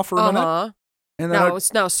thwart him off for a minute. And then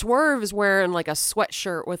now Swerve is wearing like a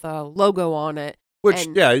sweatshirt with a logo on it. Which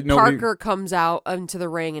Parker comes out into the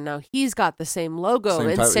ring and now he's got the same logo,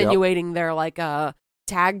 insinuating they're like a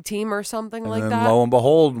tag team or something like that. Lo and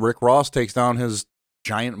behold, Rick Ross takes down his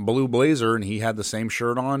giant blue blazer and he had the same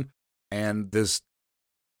shirt on, and this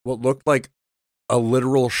what looked like a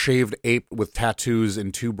literal shaved ape with tattoos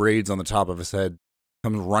and 2 braids on the top of his head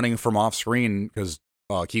comes running from off screen because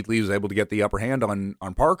Keith Lee was able to get the upper hand on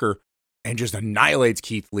Parker and just annihilates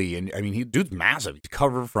Keith Lee. And I mean, dude's massive. He's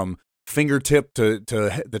covered from fingertip to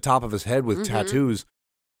the top of his head with tattoos.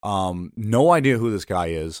 No idea who this guy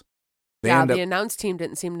is. The announce team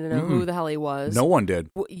didn't seem to know who the hell he was. No one did.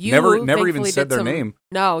 You never even said their name.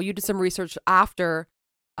 No, you did some research after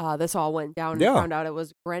this all went down and found out it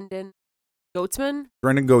was Brendan Goatsman.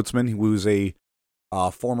 Brendan Goatsman, who was a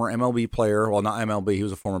former MLB player. Well, not MLB. He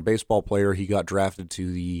was a former baseball player. He got drafted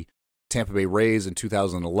to the Tampa Bay Rays in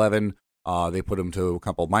 2011. They put him to a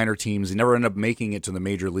couple of minor teams. He never ended up making it to the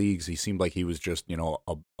major leagues. He seemed like he was just, you know,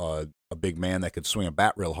 a big man that could swing a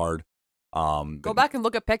bat real hard. Go back and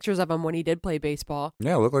look at pictures of him when he did play baseball.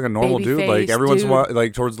 Yeah, looked like a normal dude. Like every once in a while,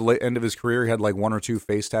 like towards the end of his career, he had like 1 or 2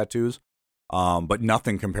 face tattoos. But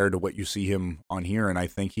nothing compared to what you see him on here. And I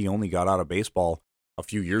think he only got out of baseball a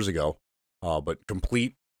few years ago. But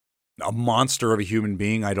a monster of a human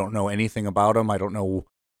being. I don't know anything about him. I don't know.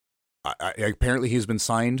 Apparently he's been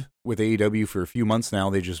signed with AEW for a few months now.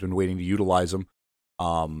 They've just been waiting to utilize him.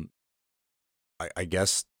 I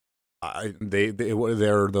guess they're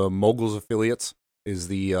the Moguls affiliates is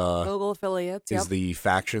the Mogul affiliates is the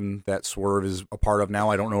faction that Swerve is a part of now.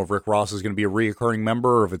 I don't know if Rick Ross is going to be a reoccurring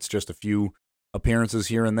member or if it's just a few appearances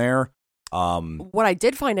here and there. What I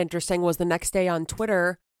did find interesting was the next day on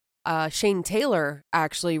Twitter, Shane Taylor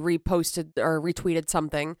actually reposted or retweeted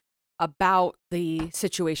something about the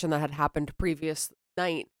situation that had happened previous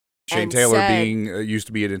night. Shane Taylor being used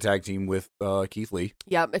to be in a tag team with Keith Lee.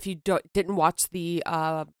 Yeah, if you didn't watch the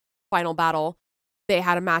final battle, they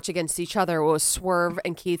had a match against each other. It was Swerve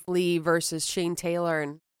and Keith Lee versus Shane Taylor,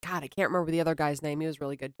 and God, I can't remember the other guy's name. He was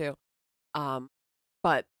really good too.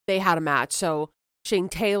 But they had a match. So Shane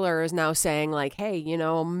Taylor is now saying like, hey, you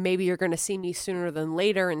know, maybe you're going to see me sooner than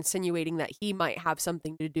later, insinuating that he might have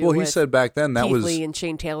something to do with he said back then that Keith was Lee and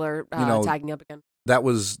Shane Taylor tagging up again. That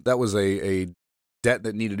was a debt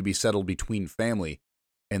that needed to be settled between family.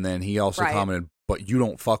 And then he also commented, but you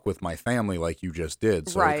don't fuck with my family like you just did.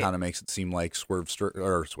 So it kind of makes it seem like Swerve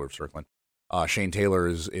Strickland. Shane Taylor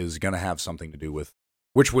is going to have something to do with,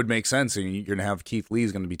 which would make sense. And you're going to have Keith Lee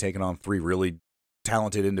is going to be taking on 3 really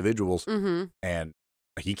talented individuals. Mm-hmm. And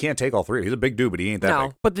he can't take all 3. He's a big dude, but he ain't that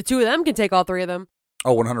big. But the 2 of them can take all 3 of them.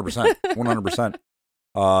 Oh, 100%.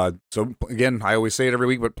 100%. So again, I always say it every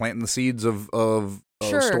week, but planting the seeds of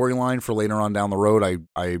storyline for later on down the road.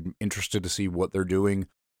 I'm interested to see what they're doing.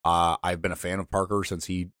 I've been a fan of Parker since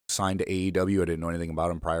he signed to AEW. I didn't know anything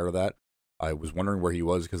about him prior to that. I was wondering where he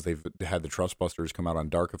was because they've had the Trustbusters come out on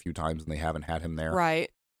Dark a few times and they haven't had him there. Right.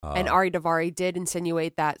 And Ari Daivari did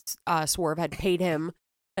insinuate that Swerve had paid him,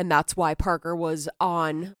 and that's why Parker was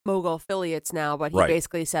on Mogul Affiliates now, but he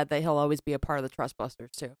basically said that he'll always be a part of the Trustbusters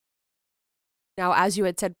too. Now, as you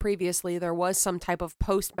had said previously, there was some type of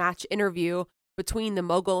post-match interview between the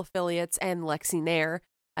Mogul Affiliates and Lexi Nair,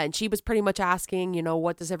 and she was pretty much asking, you know,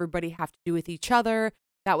 what does everybody have to do with each other?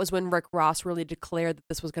 That was when Rick Ross really declared that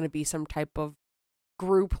this was going to be some type of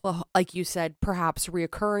group, like you said, perhaps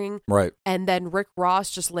reoccurring. Right. And then Rick Ross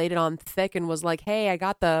just laid it on thick and was like, hey, I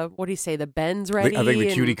got the, what do you say, the Benz ready? I think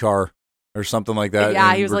the cutie car or something like that.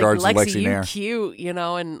 Yeah, he was like, Lexi you Nair. Cute, you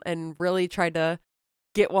know, and really tried to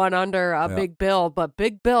get one under Big Bill. But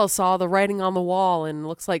Big Bill saw the writing on the wall, and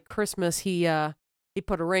looks like Christmas, he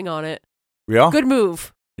put a ring on it. Yeah. Good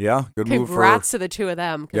move. Yeah, good move. Congrats to the 2 of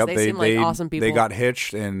them, because they seem like awesome people. They got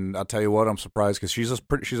hitched, and I'll tell you what, I'm surprised because she's a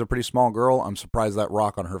pretty small girl. I'm surprised that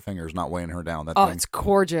rock on her finger is not weighing her down. That thing, it's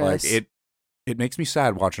gorgeous. Like it makes me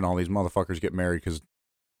sad watching all these motherfuckers get married because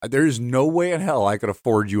there's no way in hell I could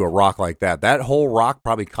afford you a rock like that. That whole rock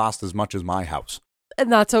probably cost as much as my house.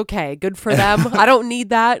 And that's okay. Good for them. I don't need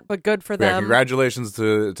that, but good for them. Congratulations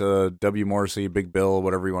to W. Morrissey, Big Bill,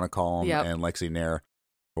 whatever you want to call him, and Lexi Nair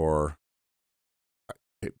for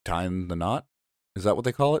tying the knot. Is that what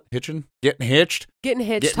they call it? Hitching? Getting hitched?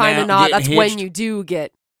 Tying the knot. That's when you do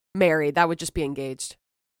get married. That would just be engaged.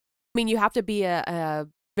 I mean, you have to be a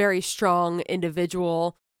very strong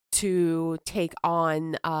individual to take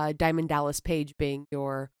on Diamond Dallas Page being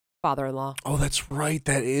your father-in-law. Oh, that's right.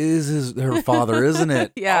 That is her father, isn't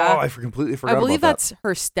it? Yeah. Oh, I completely forgot. I believe about that's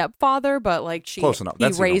her stepfather, but like close enough. He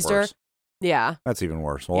raised her. Yeah. That's even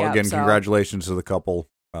worse. Well, again, congratulations to the couple.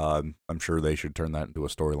 I'm sure they should turn that into a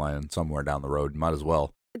storyline somewhere down the road. Might as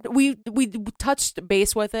well. We touched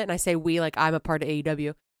base with it, and I say we like I'm a part of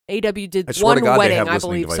AEW. AEW did one wedding, I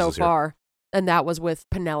believe, so far, and that was with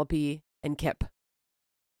Penelope and Kip.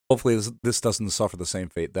 Hopefully this doesn't suffer the same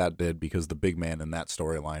fate that did, because the big man in that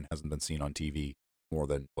storyline hasn't been seen on TV more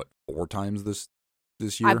than, 4 times this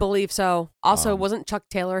year? I believe so. Also, wasn't Chuck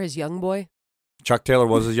Taylor his young boy? Chuck Taylor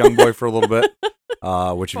was his young boy for a little bit,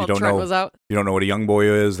 which if you don't Trent know, was out. you don't know what a young boy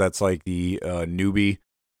is. That's like the newbie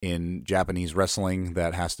in Japanese wrestling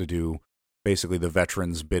that has to do basically the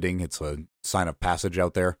veterans' bidding. It's a sign of passage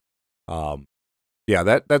out there. Yeah,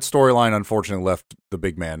 that storyline unfortunately left the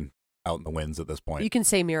big man out in the winds at this point. You can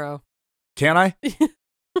say Miro. Can I?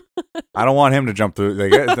 I don't want him to jump through.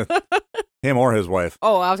 Him or his wife.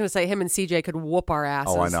 Oh, I was going to say him and CJ could whoop our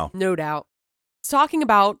asses. Oh, I know. No doubt. Talking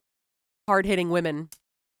about hard-hitting women,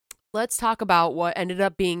 let's talk about what ended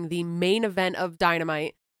up being the main event of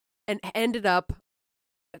Dynamite and ended up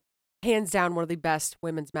hands down one of the best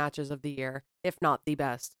women's matches of the year, if not the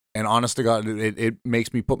best. And honest to God, it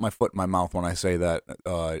makes me put my foot in my mouth when I say that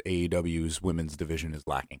AEW's women's division is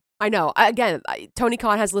lacking. I know. Again, Tony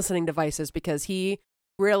Khan has listening devices because he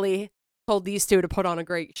really told these 2 to put on a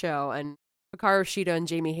great show. And Hikaru Shida and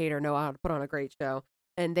Jamie Hayter know how to put on a great show.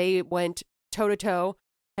 And they went toe-to-toe,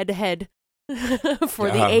 head-to-head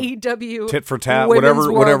for the AEW tit for tat,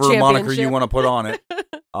 whatever moniker you want to put on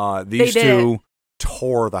it. These 2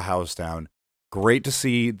 tore the house down. Great to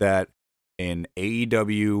see that an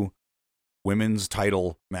AEW women's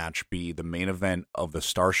title match be the main event of the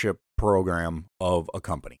Starship program of a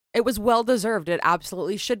company. It was well deserved. It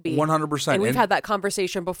absolutely should be. 100%. And we've had that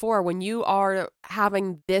conversation before. When you are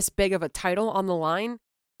having this big of a title on the line,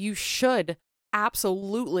 you should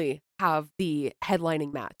absolutely have the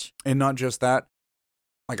headlining match. And not just that.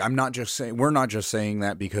 Like, we're not just saying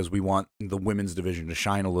that because we want the women's division to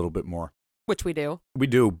shine a little bit more. Which we do. We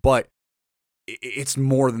do, but it's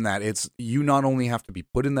more than that. It's, you not only have to be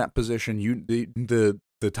put in that position,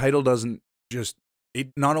 the title doesn't just,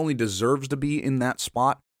 it not only deserves to be in that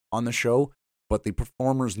spot on the show, but the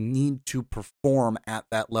performers need to perform at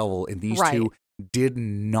that level, and these Right. two did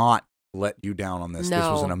not let you down on this. This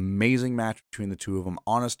was No. an amazing match between the two of them.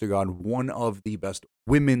 Honest to God, one of the best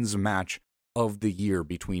women's match of the year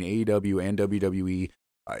between AEW and WWE.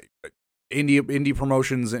 Indie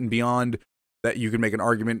promotions and beyond, that you can make an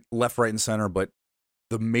argument left, right, and center, but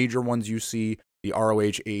the major ones you see, the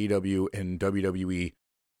ROH, AEW, and WWE,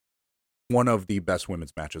 one of the best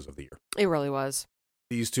women's matches of the year. It really was.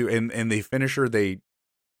 These two, and the finisher, they,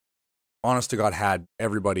 honest to God, had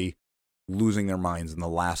everybody losing their minds in the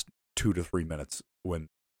last 2 to 3 minutes when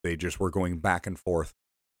they just were going back and forth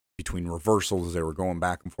between reversals. They were going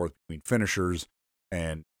back and forth between finishers,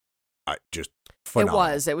 and just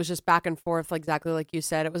phenomenal. It was just back and forth, exactly like you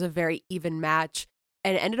said. It was a very even match,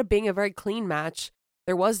 and it ended up being a very clean match.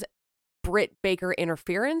 There was Britt Baker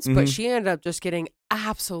interference, but she ended up just getting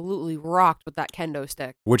absolutely rocked with that kendo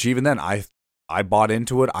stick. Which even then, I bought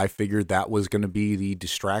into it. I figured that was going to be the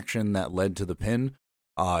distraction that led to the pin,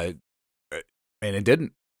 and it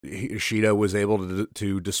didn't. Shida was able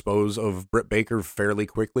to dispose of Britt Baker fairly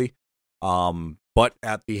quickly, but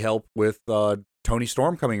at the help with Toni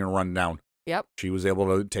Storm coming and running down. Yep. She was able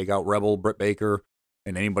to take out Rebel, Britt Baker,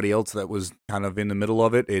 and anybody else that was kind of in the middle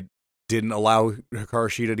of it. It didn't allow Hikaru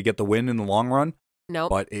Shida to get the win in the long run. No,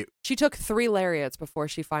 but she took 3 lariats before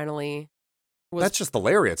she finally was. That's just the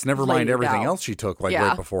lariats. Never mind everything else she took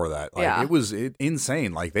right before that. It was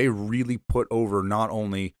insane. They really put over not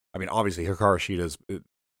only, obviously Hikaru Shida's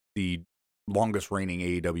the longest reigning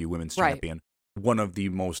AEW women's champion, one of the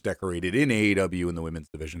most decorated in AEW in the women's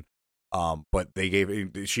division. But they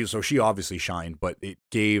gave she obviously shined, but it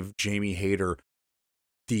gave Jamie Hayter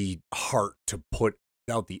the heart to put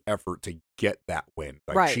out the effort to get that win.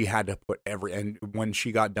 She had to put and when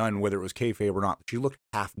she got done, whether it was kayfabe or not, she looked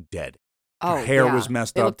half dead. Her hair was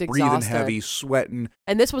messed up, breathing heavy, sweating.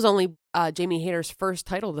 And this was only Jamie Hayter's first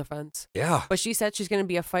title defense. Yeah. But she said she's going to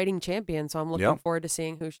be a fighting champion, so I'm looking forward to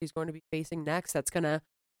seeing who she's going to be facing next. That's going to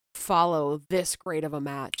follow this great of a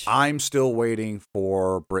match. I'm still waiting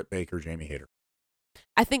for Britt Baker, Jamie Hayter.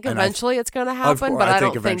 I think eventually it's going to happen, but I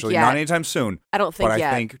don't think eventually, yet. Not anytime soon. I don't think yet. But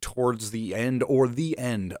I think towards the end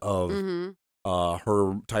of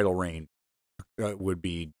her title reign would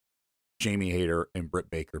be Jamie Hayter and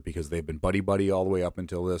Britt Baker, because they've been buddy all the way up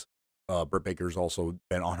until this. Britt Baker's also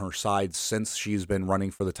been on her side since she's been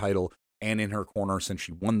running for the title, and in her corner since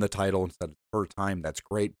she won the title instead of her time. That's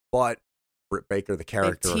great, but Britt Baker, the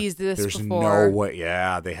character, they teased this there's before. no way.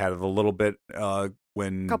 Yeah, they had it a little bit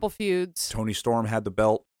when couple feuds. Toni Storm had the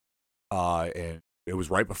belt, and it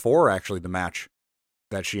was right before actually the match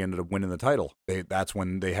that she ended up winning the title. That's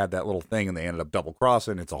when they had that little thing, and they ended up double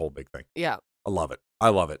crossing. It's a whole big thing. Yeah, I love it.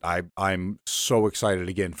 I'm so excited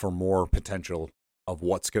again for more potential of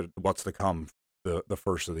what's to come the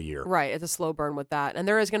first of the year. Right, it's a slow burn with that, and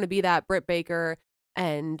there is going to be that Britt Baker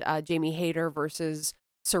and Jamie Hayter versus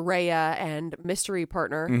Saraya and mystery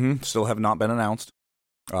partner. Still have not been announced.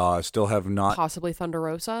 Still have not. Possibly Thunder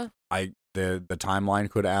Rosa. The timeline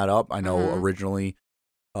could add up. I know originally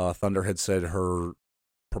Thunder had said her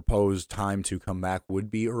proposed time to come back would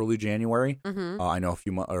be early January. I know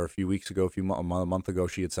a few weeks ago, a month ago,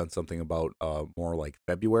 she had said something about more like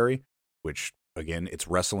February, which again, it's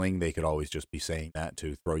wrestling. They could always just be saying that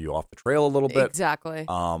to throw you off the trail a little bit. Exactly.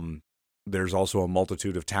 There's also a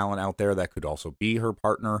multitude of talent out there that could also be her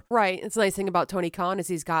partner. Right. It's the nice thing about Tony Khan is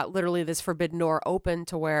he's got literally this forbidden door open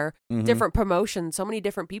to where different promotions, so many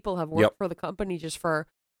different people have worked for the company just for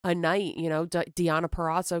a night. Deonna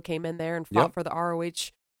Purrazzo came in there and fought for the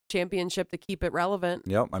ROH championship to keep it relevant.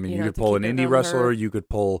 Yep. You could pull an indie wrestler. You could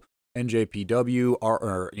pull NJPW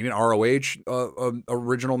or even ROH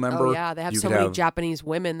original member. Oh, yeah. They have so many Japanese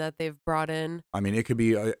women that they've brought in. It could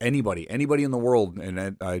be anybody in the world.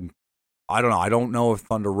 And I don't know. I don't know if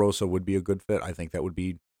Thunder Rosa would be a good fit. I think that would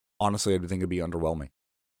be, honestly, I think it'd be underwhelming.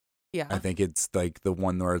 Yeah. I think it's like the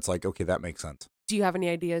one where it's like, okay, that makes sense. Do you have any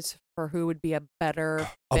ideas for who would be a better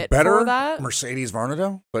fit for that? Mercedes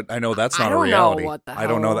Varnado? But I know that's not a reality. I don't know what the hell. I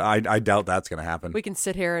don't know that. I doubt that's going to happen. We can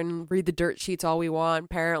sit here and read the dirt sheets all we want.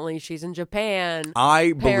 Apparently, she's in Japan.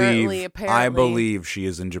 I believe she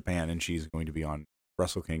is in Japan, and she's going to be on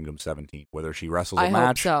Wrestle Kingdom 17. Whether she wrestles a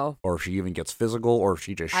match, or if she even gets physical, or if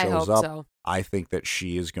she just shows up, I think that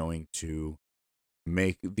she is going to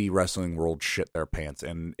make the wrestling world shit their pants.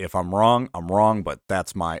 And if I'm wrong, I'm wrong. But that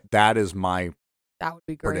is my that would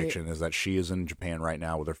be great. Prediction is that she is in Japan right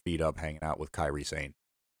now with her feet up, hanging out with Kairi Sane.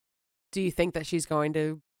 Do you think that she's going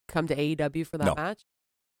to come to AEW for that match?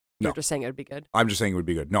 You're just saying it would be good. I'm just saying it would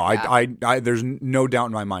be good. No, I there's no doubt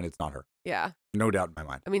in my mind it's not her. Yeah. No doubt in my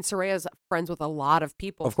mind. Saraya's friends with a lot of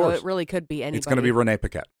people, so it really could be anybody. It's going to be Renee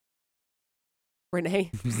Paquette.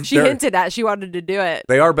 Renee. She hinted at she wanted to do it.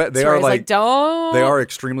 They are like don't. They are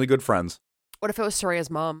extremely good friends. What if it was Soraya's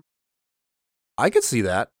mom? I could see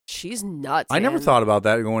that. She's nuts. I never thought about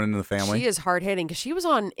that going into the family. She is hard hitting because she was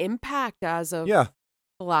on Impact as of the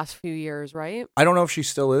last few years, right? I don't know if she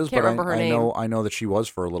still is, Can't but remember her name. I know that she was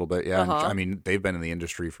for a little bit. Yeah, Uh-huh. I mean they've been in the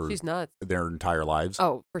industry for She's nuts. Their entire lives.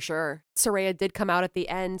 Oh, for sure. Soraya did come out at the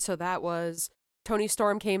end, so that was Toni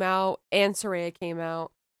Storm came out and Soraya came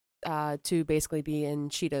out to basically be in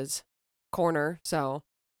Shida's corner. So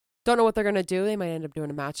don't know what they're gonna do. They might end up doing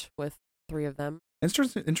a match with 3 of them.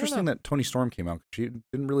 Interesting that Toni Storm came out. She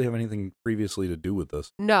didn't really have anything previously to do with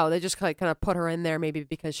this. No, they just kind of put her in there maybe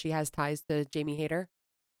because she has ties to Jamie Hayter.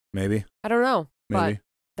 Maybe. I don't know. Maybe. But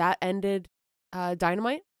that ended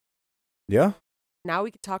Dynamite. Yeah. Now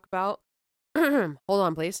we could talk about, hold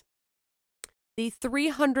on, please. The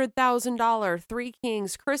 $300,000 Three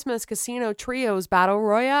Kings Christmas Casino Trios Battle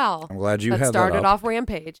Royale. I'm glad you had that up. That started off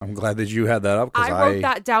Rampage. I'm glad that you had that up. I wrote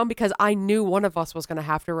that down because I knew one of us was going to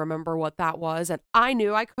have to remember what that was. And I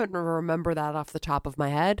knew I couldn't remember that off the top of my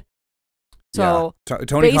head. So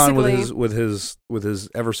Tony Khan with his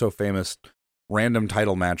ever so famous random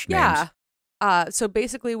title match names. Yeah. So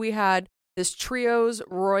basically we had this Trios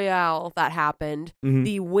Royale that happened. Mm-hmm.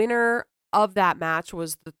 The winner of that match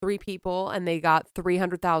was the 3 people, and they got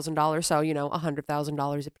 $300,000. So,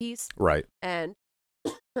 $100,000 a piece. Right. And,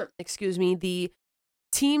 excuse me, the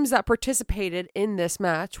teams that participated in this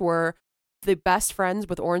match were the Best Friends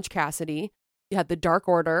with Orange Cassidy. You had the Dark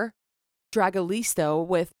Order, Dragolisto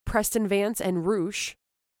with Preston Vance and Roosh,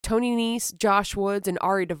 Tony Nese, Josh Woods, and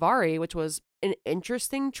Ari Daivari, which was an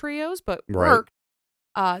interesting trios, but worked.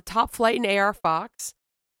 Top Flight and AR Fox,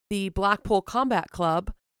 the Blackpool Combat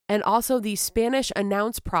Club, and also the Spanish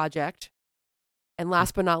Announce Project. And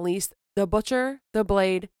last but not least, the Butcher, the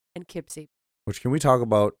Blade, and Kipsy. Which, can we talk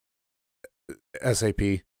about SAP?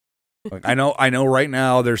 Like, I know right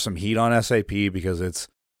now there's some heat on SAP because it's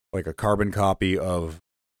like a carbon copy of,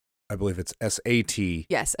 I believe it's SAT.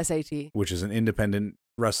 Yes, SAT. Which is an independent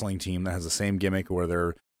wrestling team that has the same gimmick where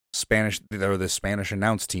they're the Spanish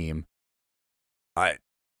announce team. I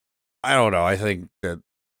don't know. I think that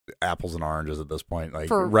apples and oranges at this point. Like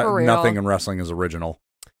for real. Nothing in wrestling is original.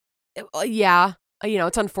 Yeah.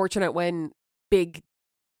 It's unfortunate when big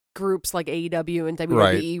groups like AEW and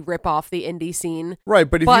WWE rip off the indie scene. Right,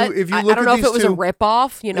 but if you look I don't know if it was a rip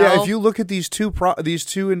off, Yeah, if you look at these two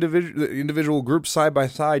individual groups side by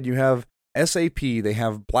side, you have SAP, they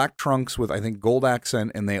have black trunks with, I think, gold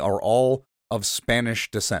accent, and they are all of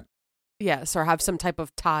Spanish descent. Yes, or have some type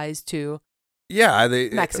of ties to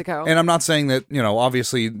Mexico. And I'm not saying that,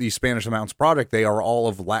 obviously the Spanish Announce Project, they are all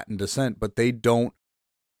of Latin descent, but they don't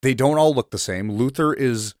all look the same. Luther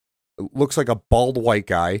looks like a bald white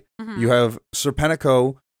guy. Mm-hmm. You have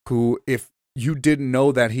Serpentico, who, if you didn't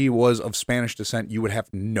know that he was of Spanish descent, you would have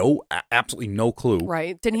absolutely no clue.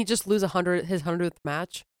 Right. Didn't he just lose his 100th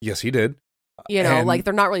match? Yes, he did.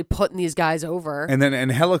 They're not really putting these guys over. And then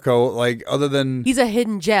Angelico, other than... He's a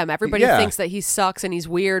hidden gem. Everybody thinks that he sucks and he's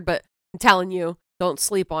weird, but I'm telling you, don't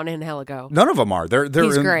sleep on Angelico. None of them are. They're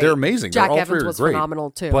amazing. Jack all Evans was great.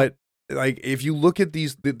 Phenomenal too. But if you look at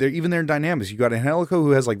these, even their dynamics, you got Angelico,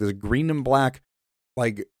 who has this green and black,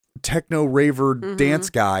 techno raver dance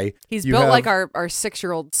guy. He's built like our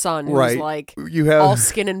 6-year-old son, who's you have all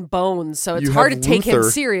skin and bones, so it's hard to take him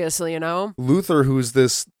seriously, Luther, who's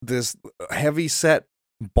this heavy set,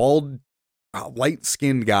 bald, light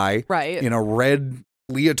skinned guy, right, in a red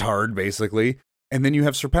leotard, basically, and then you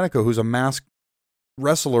have Serpentico, who's a masked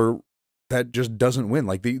wrestler that just doesn't win.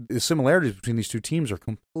 The similarities between these two teams are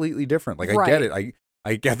completely different. I get it.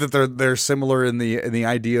 I get that they're similar in the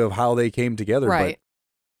idea of how they came together, right.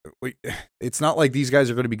 But it's not like these guys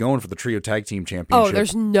are going to be going for the Trio Tag Team Championship. Oh,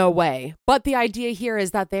 there's no way. But the idea here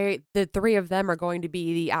is that the 3 of them are going to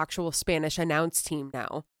be the actual Spanish announce team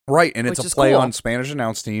now. Right, and it's a play cool. on Spanish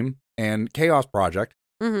announce team and Chaos Project,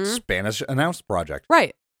 Spanish announce project.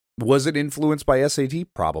 Right. Was it influenced by SAT?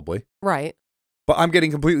 Probably. Right. But I'm getting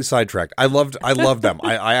completely sidetracked. I love them.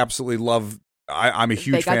 I absolutely love. I'm a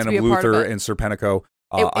huge fan of Luther and Serpentico.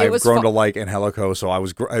 I've grown to like Angelico, so I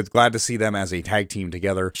was glad to see them as a tag team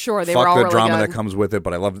together. Sure, they were all the really drama good. that comes with it,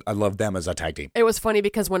 but I love them as a tag team. It was funny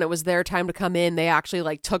because when it was their time to come in, they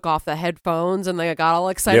actually took off the headphones and they got all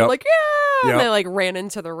excited, and they ran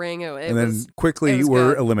into the ring. Then quickly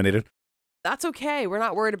were eliminated. That's okay. We're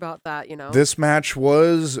not worried about that, This match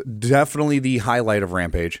was definitely the highlight of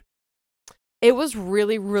Rampage. It was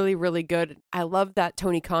really, really, really good. I love that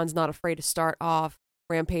Tony Khan's not afraid to start off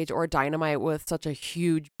Rampage or Dynamite with such a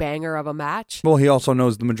huge banger of a match. Well, he also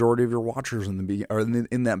knows the majority of your watchers in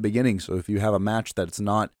that beginning. So if you have a match that's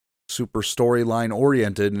not super storyline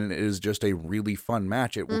oriented, and it is just a really fun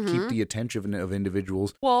match. It will keep the attention of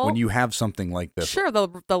individuals when you have something like this. Sure,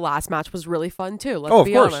 the last match was really fun too. Let's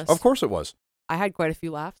be honest. Of course it was. I had quite a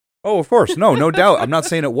few laughs. Oh, of course. No doubt. I'm not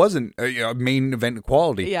saying it wasn't a main event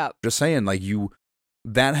quality. Yeah. Just saying, like,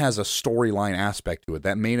 that has a storyline aspect to it.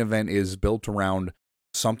 That main event is built around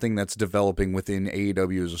something that's developing within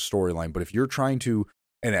AEW as a storyline. But if you're trying to,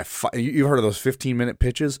 you've heard of those 15-minute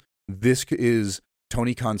pitches? This is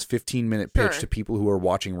Tony Khan's 15-minute pitch to people who are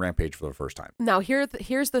watching Rampage for the first time. Now,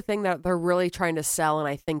 here's the thing that they're really trying to sell, and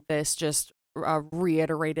I think this just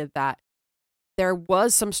reiterated that. There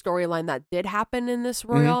was some storyline that did happen in this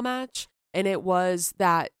Royal match, and it was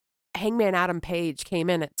that Hangman Adam Page came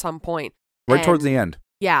in at some point. Towards the end.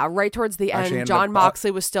 Yeah, right towards the end. Jon Moxley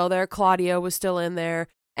was still there. Claudio was still in there.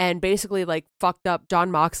 And basically, like, fucked up Jon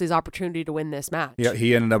Moxley's opportunity to win this match. Yeah,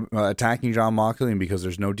 he ended up attacking Jon Moxley, and because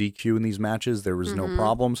there's no DQ in these matches, there was no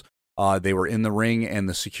problems. They were in the ring, and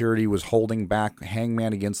the security was holding back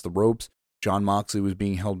Hangman against the ropes. Jon Moxley was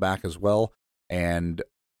being held back as well. And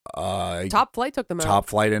Top Flight took them out. Top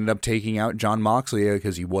Flight ended up taking out Jon Moxley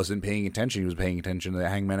because he wasn't paying attention. He was paying attention to the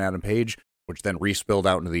Hangman Adam Page, which then respilled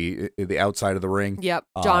out into the outside of the ring. Yep.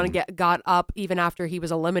 John got up even after he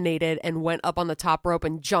was eliminated and went up on the top rope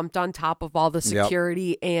and jumped on top of all the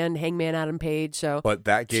security and Hangman Adam Page. So, but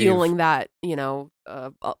that gave, fueling that,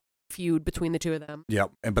 feud between the two of them.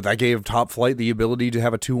 Yep. But that gave Top Flight the ability to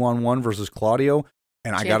have a 2-on-1 versus Claudio.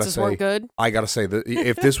 And Chances weren't good. I gotta say that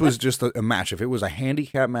if this was just a match, if it was a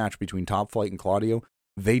handicap match between Top Flight and Claudio,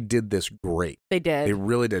 they did this great. They did. They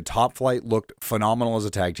really did. Top Flight looked phenomenal as a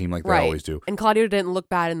tag team, like they always do. And Claudio didn't look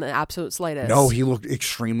bad in the absolute slightest. No, he looked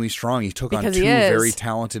extremely strong. He took on two very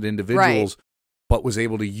talented individuals, but was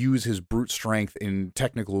able to use his brute strength and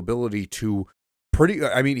technical ability to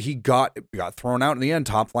he got thrown out in the end.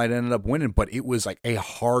 Top Flight ended up winning, but it was like a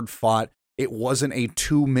hard fought. It wasn't a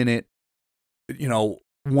 2-minute,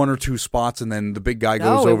 one or two spots, and then the big guy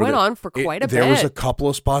goes over. It went on for quite a bit. There was a couple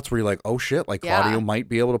of spots where you're like, oh shit, like Claudio might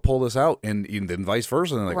be able to pull this out, and then vice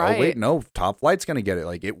versa. And like, oh wait, no, Top Flight's going to get it.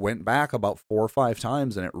 Like, it went back about 4 or 5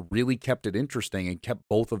 times, and it really kept it interesting and kept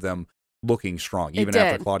both of them looking strong, even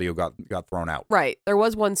after Claudio got thrown out. Right. There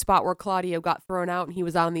was one spot where Claudio got thrown out, and he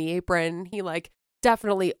was on the apron. He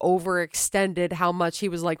definitely overextended how much he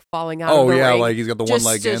was falling out of the ring. Like he's got the one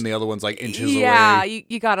leg in, the other one's inches away. Yeah,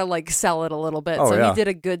 you gotta sell it a little bit. He did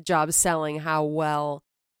a good job selling how well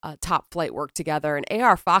Top Flight worked together. And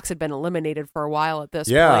AR Fox had been eliminated for a while at this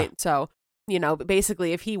point. So,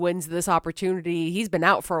 basically if he wins this opportunity, he's been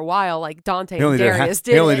out for a while, like Dante and Darius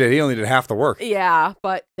did. He only did half the work. Yeah,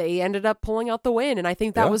 but they ended up pulling out the win. And I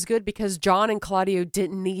think that was good because John and Claudio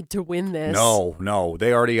didn't need to win this. No.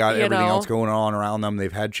 They already got everything else going on around them.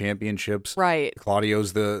 They've had championships. Right.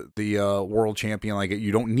 Claudio's the world champion.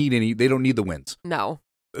 They don't need the wins. No.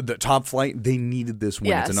 The Top Flight, they needed this win.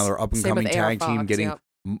 Yes. It's another up-and-coming tag team getting... Yep.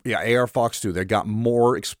 AR Fox too. They got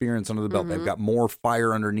more experience under the belt. They've got more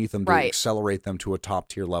fire underneath them to accelerate them to a top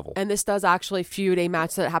tier level. And this does actually feud a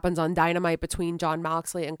match that happens on Dynamite between Jon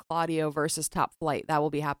Moxley and Claudio versus Top Flight. That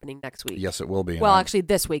will be happening next week. Yes, it will be. Well, actually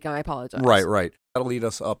this week. I apologize. Right. That'll lead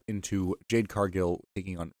us up into Jade Cargill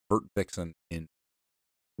taking on Bert Vixen in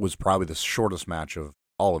was probably the shortest match of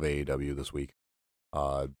all of AEW this week.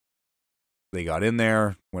 They got in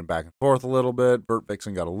there, went back and forth a little bit. Bert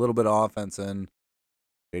Vixen got a little bit of offense in.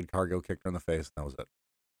 Jade Cargill kicked her in the face. That was it.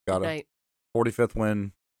 Got a 45th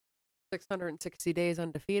win. 660 days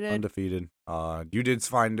undefeated. You did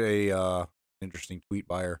find a interesting tweet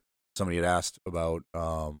by her. Somebody had asked about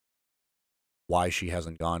why she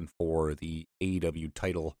hasn't gone for the AEW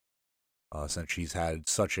title since she's had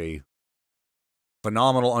such a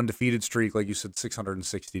phenomenal undefeated streak, like you said,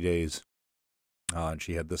 660 days. And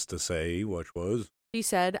she had this to say, which was... She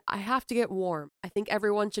said, I have to get warm. I think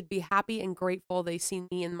everyone should be happy and grateful they seen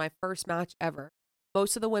me in my first match ever.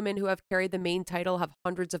 Most of the women who have carried the main title have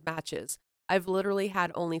hundreds of matches. I've literally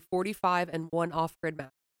had only 45 and 1 off-grid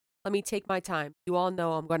match. Let me take my time. You all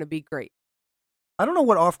know I'm going to be great. I don't know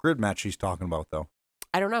what off-grid match she's talking about, though.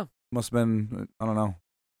 I don't know. Must have been, I don't know.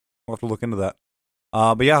 We'll have to look into that.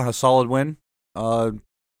 But yeah, a solid win.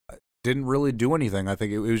 Didn't really do anything. I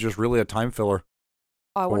think it was just really a time filler.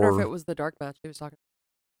 I wonder if it was the dark match he was talking about.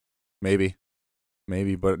 Maybe,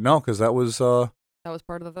 but no, because that was that was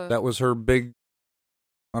part of the... That was her big...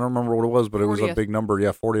 I don't remember what it was, but 40th. It was a big number.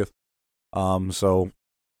 Yeah, 40th. So,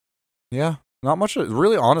 yeah, not much.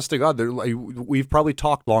 Really, honest to God, we've probably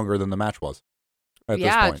talked longer than the match was at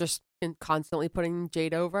this point. Just constantly putting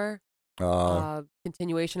Jade over.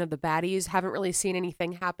 Continuation of the baddies. Haven't really seen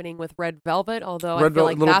anything happening with Red Velvet, although I feel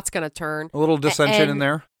like that's going to turn. A little dissension in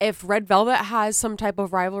there. If Red Velvet has some type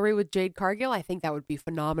of rivalry with Jade Cargill, I think that would be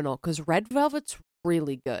phenomenal because Red Velvet's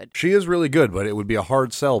really good. She is really good, but it would be a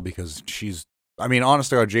hard sell because honest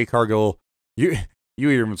to God, Jade Cargill, you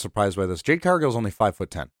even surprised by this. Jade Cargill's only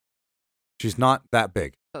 5'10". She's not that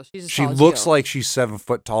big. So she looks like she's 7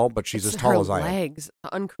 foot tall, but she's as tall as I am. Legs,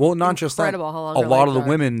 well, not just that. How long a lot of the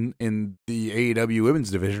women in the AEW women's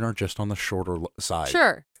division are just on the shorter side.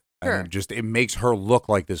 Sure. And it makes her look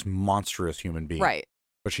like this monstrous human being. Right.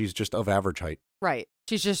 But she's just of average height. Right.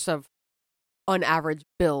 She's just of unaverage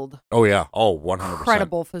build. Oh, yeah. Oh, 100%.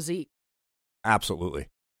 Incredible physique. Absolutely.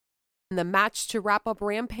 And the match to wrap up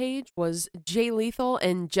Rampage was Jay Lethal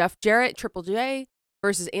and Jeff Jarrett, Triple J,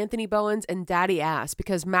 versus Anthony Bowens and Daddy Ass,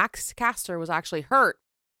 because Max Caster was actually hurt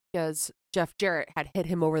because Jeff Jarrett had hit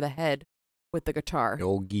him over the head with the guitar. The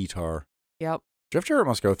old guitar. Yep. Jeff Jarrett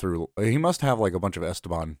must go through, he must have like a bunch of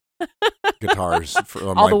Esteban guitars.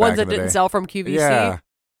 All the ones that didn't sell from QVC. Yeah.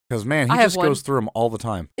 Because, man, he just goes through them all the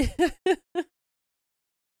time. He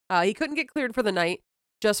couldn't get cleared for the night,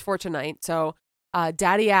 just for tonight. So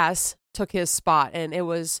Daddy Ass took his spot, and it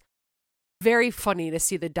was very funny to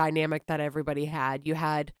see the dynamic that everybody had. You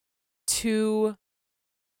had two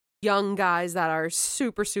young guys that are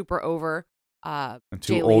super, super over. And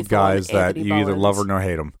two old guys that you either love or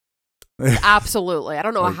hate them. Absolutely. I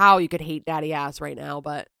don't know how you could hate Daddy Ass right now,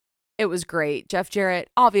 but it was great. Jeff Jarrett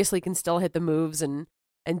obviously can still hit the moves and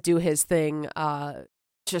do his thing.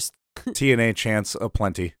 Just TNA chants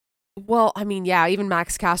aplenty. Well, I mean, yeah, even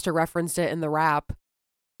Max Caster referenced it in the rap.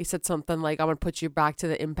 He said something like, I'm going to put you back to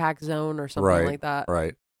the impact zone or something like that.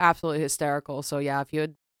 Right. Absolutely hysterical. So, yeah, if you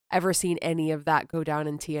had ever seen any of that go down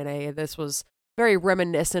in TNA, this was very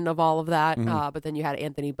reminiscent of all of that. Mm-hmm. But then you had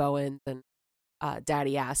Anthony Bowens and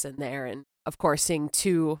Daddy Ass in there. And, of course, seeing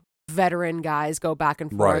two veteran guys go back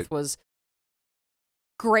and forth was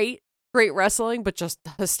great. Great wrestling, but just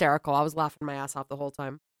hysterical. I was laughing my ass off the whole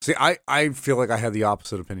time. See, I feel like I had the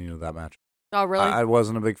opposite opinion of that match. Oh, really? I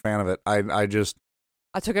wasn't a big fan of it. I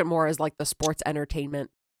took it more as like the sports entertainment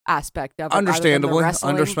aspect of it. Understandably.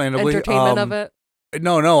 Entertainment of it.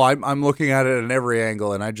 No, I'm looking at it in every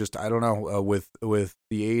angle, and I don't know. With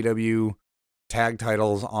the AEW tag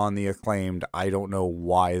titles on the Acclaimed, I don't know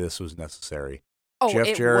why this was necessary. Oh,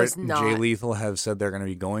 Jeff Jarrett and Jay Lethal have said they're going to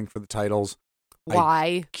be going for the titles. Why?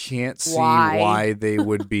 I can't see why they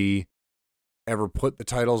would be ever put the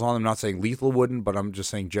titles on them. I'm not saying Lethal wouldn't, but I'm just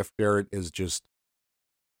saying Jeff Jarrett is just,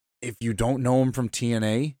 if you don't know him from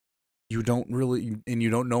TNA, you don't know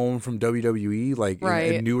him from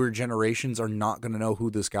WWE, and newer generations are not going to know who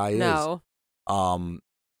this guy is. No.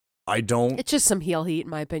 It's just some heel heat, in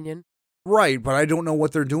my opinion. Right, but I don't know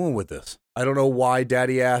what they're doing with this. I don't know why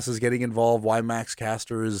Daddy Ass is getting involved, why Max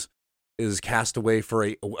Caster is cast away for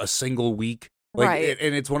a single week.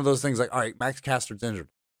 And it's one of those things like, all right, Max Caster's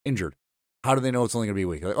injured. How do they know it's only going to be a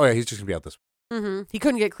week? Like, oh yeah, he's just going to be out this week. Mm-hmm. He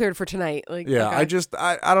couldn't get cleared for tonight. I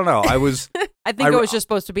don't know. I was. I think it was just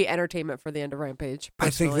supposed to be entertainment for the end of Rampage. Personally.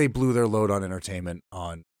 I think they blew their load on entertainment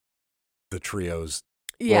on the trios.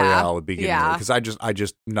 L'Oreal at the beginning, because I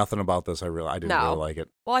just nothing about this. I didn't really like it.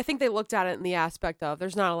 Well, I think they looked at it in the aspect of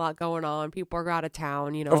there's not a lot going on. People are out of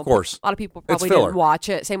town, Of course, a lot of people probably didn't watch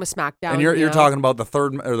it. Same with SmackDown. And you're talking about the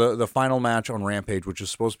third or the final match on Rampage, which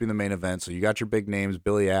is supposed to be the main event. So you got your big names,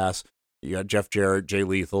 Billy Ass, you got Jeff Jarrett, Jay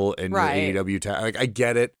Lethal, and your AEW tag. I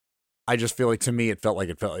get it. I just feel like, to me, it felt like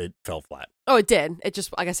it fell flat. Oh, it did. It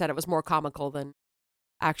just, like I said, it was more comical than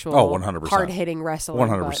actual 100%. Hard-hitting wrestling.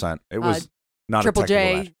 100%. It was. Not Triple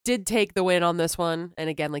J did take the win on this one. And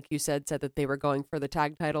again, like you said that they were going for the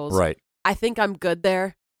tag titles. Right. I think I'm good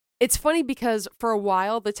there. It's funny because for a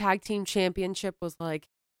while, the tag team championship was like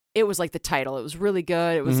the title. It was really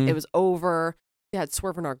good. It was over. They had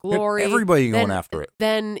Swerve in Our Glory. Everybody going after it.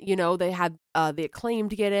 Then, they had the Acclaimed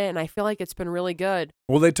to get it. And I feel like it's been really good.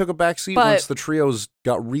 Well, they took a back seat once the trios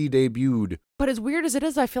got re-debuted. But as weird as it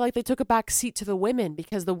is, I feel like they took a back seat to the women,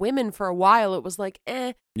 because the women, for a while, it was like,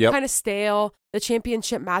 kind of stale. The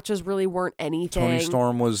championship matches really weren't anything. Tony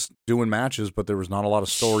Storm was doing matches, but there was not a lot of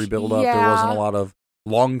story build-up. There wasn't a lot of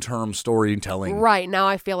long-term storytelling. Right. Now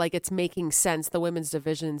I feel like it's making sense. The women's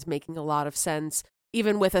division's making a lot of sense.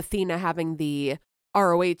 Even with Athena having the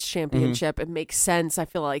ROH championship, it makes sense. I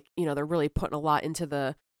feel like, they're really putting a lot into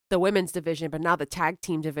the women's division, but now the tag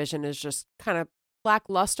team division is just kind of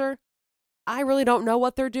lackluster. I really don't know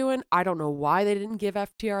what they're doing. I don't know why they didn't give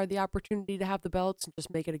FTR the opportunity to have the belts and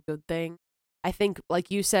just make it a good thing. I think, like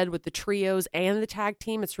you said, with the trios and the tag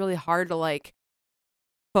team, it's really hard to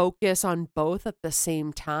focus on both at the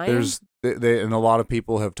same time. And a lot of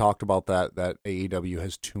people have talked about that AEW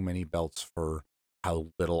has too many belts for how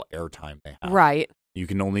little airtime they have. Right. You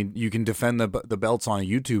can defend the belts on a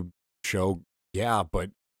YouTube show, yeah,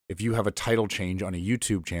 but if you have a title change on a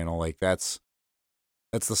YouTube channel, like that's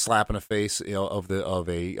the slap in the face, of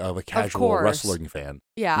a casual wrestling fan.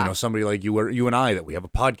 Yeah. Somebody like you and I, that we have a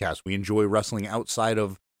podcast. We enjoy wrestling outside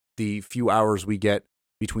of the few hours we get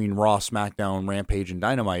between Raw, SmackDown, Rampage, and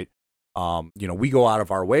Dynamite. We go out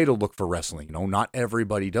of our way to look for wrestling. Not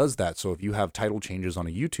everybody does that. So if you have title changes on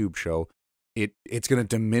a YouTube show, it's going to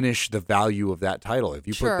diminish the value of that title. If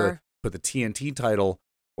you put the TNT title,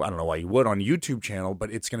 well, I don't know why you would, on a YouTube channel,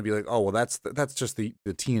 but it's going to be like, oh, well, that's just the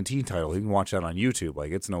TNT title. You can watch that on YouTube.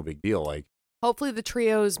 Like, it's no big deal. Like, hopefully the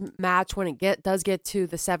trios match, when it does get to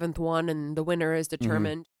the 7th one and the winner is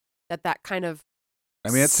determined, that kind of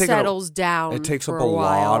settles down. It takes up a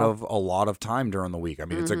lot of time during the week. I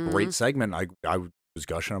mean, it's a great segment. I was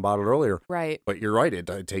gushing about it earlier. Right. But you're right.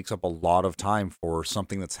 It takes up a lot of time for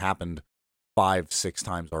something that's happened 5-6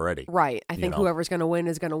 times already. Right. I think whoever's going to win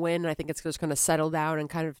is going to win. And I think it's just going to settle down and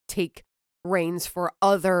kind of take reins for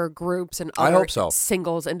other groups and other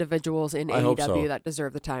singles individuals in AEW that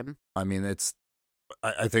deserve the time. I mean,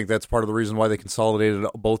 I think that's part of the reason why they consolidated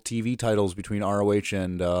both TV titles between ROH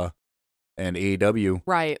and AEW.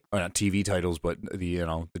 Right. Not TV titles, but the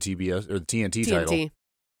TBS or the TNT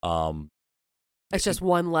title. It's just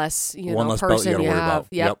one less, one less person belt you gotta worry about.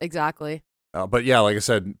 Yep, exactly. But yeah, like I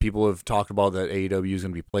said, people have talked about that AEW is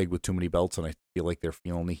going to be plagued with too many belts, and I feel like they're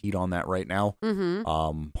feeling the heat on that right now.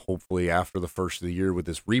 Mm-hmm. Hopefully after the first of the year with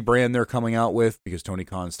this rebrand they're coming out with, because Tony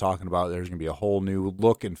Khan's talking about there's going to be a whole new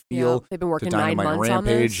look and feel. Yeah, they've been working to Dynamite 9 months and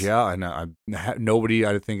Rampage. on this. Yeah, and nobody,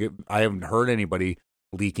 I haven't heard anybody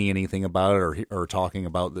leaking anything about it or talking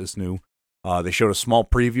about this new. They showed a small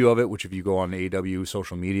preview of it, which if you go on AEW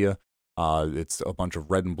social media, it's a bunch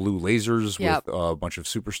of red and blue lasers with a bunch of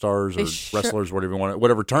superstars or wrestlers,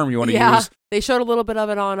 whatever term you want to use. They showed a little bit of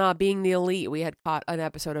it on Being the Elite. We had caught an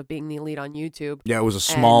episode of Being the Elite on YouTube. Yeah, it was a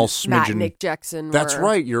small smidgen. Matt and Nick Jackson. That's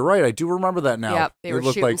right. You're right. I do remember that now. Yep, they were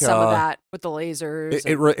shooting some of that with the lasers.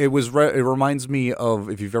 It reminds me of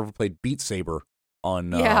if you've ever played Beat Saber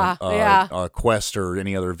on Quest or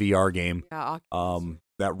any other VR game. Yeah.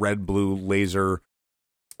 That red blue laser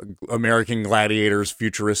American Gladiators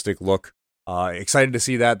futuristic look. Excited to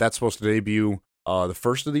see that. That's supposed to debut the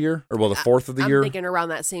first of the year, or the fourth of the year. I'm thinking around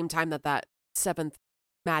that same time that 7th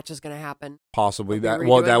match is going to happen. Possibly that.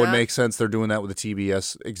 Well, that would make sense. They're doing that with the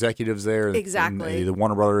TBS executives there, exactly. And the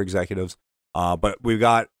Warner Brother executives. But we've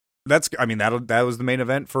got that was the main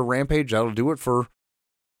event for Rampage. That'll do it for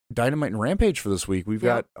Dynamite and Rampage for this week. We've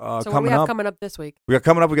got coming up this week. We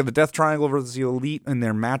got the Death Triangle versus the Elite in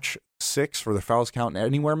their match 6 for the Falls Count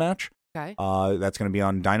Anywhere match. Okay. That's going to be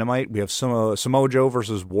on Dynamite. We have Samoa Joe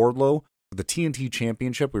versus Wardlow for the TNT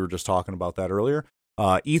Championship. We were just talking about that earlier.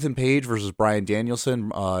 Ethan Page versus Bryan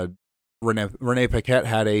Danielson. Renee Paquette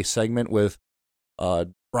had a segment with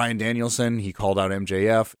Bryan Danielson. He called out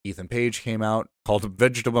MJF. Ethan Page came out, called him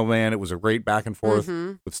Vegetable Man. It was a great back and forth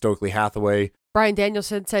with Stokely Hathaway. Bryan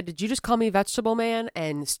Danielson said, "Did you just call me Vegetable Man?"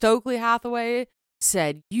 And Stokely Hathaway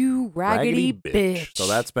said, "You raggedy bitch." So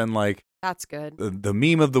that's been that's good. The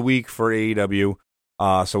meme of the week for AEW.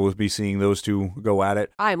 So we'll be seeing those two go at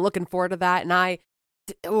it. I'm looking forward to that, and I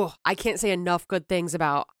can't say enough good things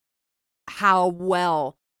about how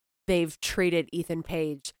well they've treated Ethan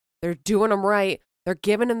Page. They're doing him right. They're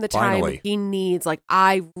giving him the time he needs.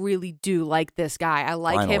 I really do like this guy. I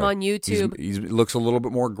like him on YouTube. He looks a little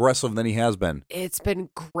bit more aggressive than he has been. It's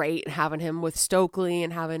been great having him with Stokely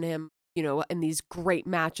and having him, in these great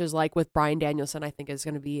matches like with Bryan Danielson. I think is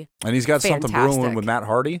going to be and he's got something brewing with Matt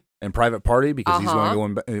Hardy and Private Party because he's going to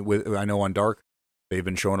go in with. I know on Dark, they've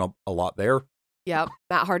been showing up a lot there. Yep,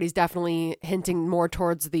 Matt Hardy's definitely hinting more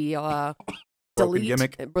towards the broken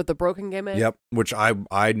gimmick, with the broken gimmick. Yep, which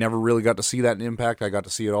I never really got to see that in Impact. I got to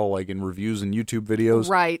see it all in reviews and YouTube videos.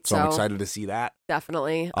 Right, so I'm excited to see that.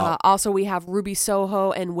 Definitely. Also, we have Ruby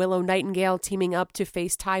Soho and Willow Nightingale teaming up to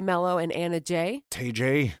face Ty Mello and Anna Jay. Ty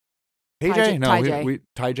J. No,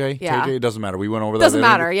 Ty J. Yeah. Ty J. It doesn't matter. We went over that. Doesn't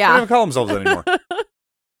matter. Yeah. They don't even call themselves that anymore.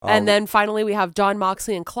 And then finally, we have Jon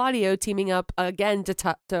Moxley and Claudio teaming up again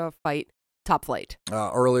to fight Top Flight.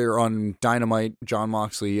 Earlier on Dynamite, Jon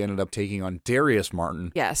Moxley ended up taking on Darius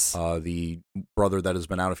Martin. Yes. The brother that has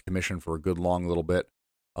been out of commission for a good long little bit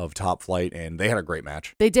of Top Flight, and they had a great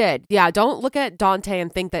match. They did. Yeah, don't look at Dante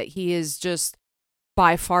and think that he is just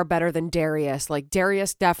by far better than Darius.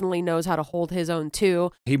 Darius definitely knows how to hold his own too.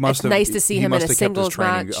 It's nice to see him in a singles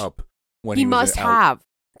match. Up when he must have.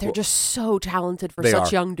 They're just so talented for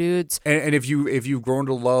such young dudes. And if you've grown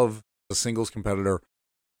to love the singles competitor,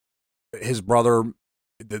 his brother,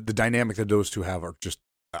 the dynamic that those two have are just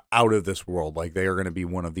out of this world. Like, they are going to be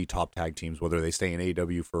one of the top tag teams, whether they stay in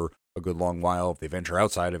AEW for a good long while. If they venture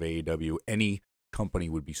outside of AEW, any company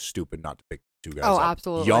would be stupid not to pick two guys up.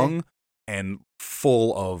 Absolutely. Young and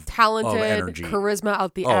full of talented, of energy. charisma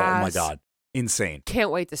out the ass. Oh my God. Insane.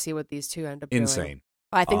 Can't wait to see what these two end up doing. Insane.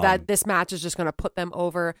 I think that this match is just going to put them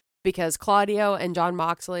over because Claudio and Jon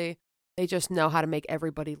Moxley, they just know how to make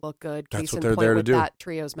everybody look good. That's what they're there to do. That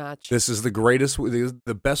trios match. This is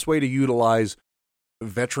the best way to utilize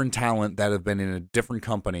veteran talent that have been in a different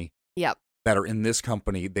company. Yep. That are in this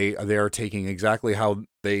company. They are taking exactly how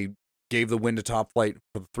they gave the win to Top Flight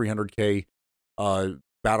for the 300K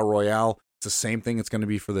Battle Royale. It's the same thing it's going to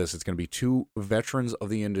be for this. It's going to be two veterans of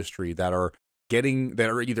the industry that are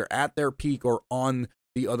either at their peak or on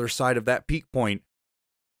the other side of that peak point,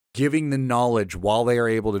 giving the knowledge while they are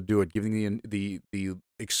able to do it, giving the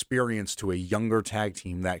experience to a younger tag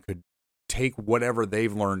team that could take whatever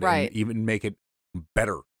they've learned and even make it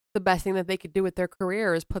better. The best thing that they could do with their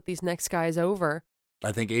career is put these next guys over.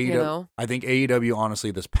 I think AEW,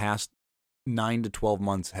 honestly, this past 9 to 12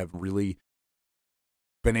 months have really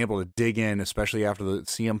been able to dig in, especially after the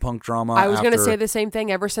CM Punk drama. I was going to say the same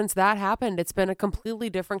thing. Ever since that happened, it's been a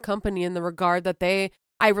completely different company in the regard that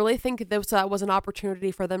I really think that was an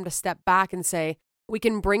opportunity for them to step back and say, we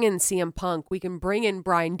can bring in CM Punk, we can bring in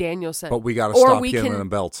Bryan Danielson. But we got to stop giving them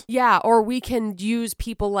belts. Yeah, or we can use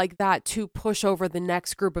people like that to push over the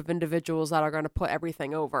next group of individuals that are going to put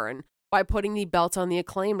everything over. And by putting the belts on the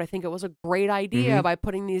Acclaimed, I think it was a great idea by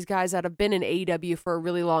putting these guys that have been in AEW for a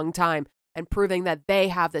really long time and proving that they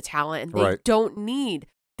have the talent and they don't need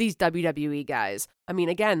these WWE guys. I mean,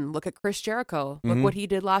 again, look at Chris Jericho. Look what he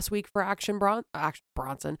did last week for Action Andretti.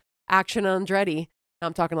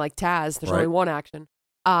 I'm talking like Taz. There's only one Action.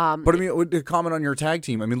 But I mean, to comment on your tag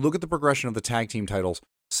team, I mean, look at the progression of the tag team titles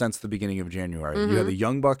since the beginning of January. You had the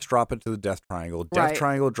Young Bucks drop it to the Death Triangle. Death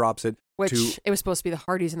Triangle drops it it was supposed to be the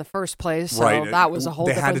Hardys in the first place. So that was a whole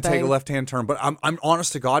different thing. They had to take a left-hand turn. But I'm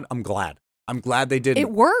honest to God, I'm glad. I'm glad they didn't.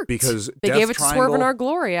 It worked. Because they Death gave it Triangle, to Swerve in Our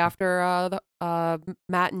Glory after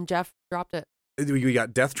Matt and Jeff dropped it. We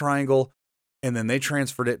got Death Triangle, and then they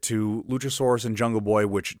transferred it to Luchasaurus and Jungle Boy,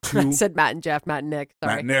 which I said Matt and Jeff, Matt and Nick.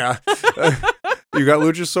 Sorry. You got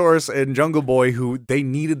Luchasaurus and Jungle Boy, who they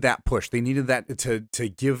needed that push. They needed that to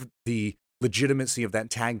give the legitimacy of that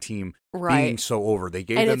tag team being so over. They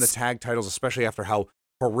gave them the tag titles, especially after how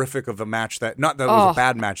horrific of a match it was a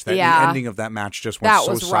bad match. The ending of that match just went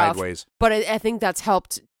so sideways. But I think that's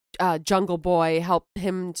helped Jungle Boy, help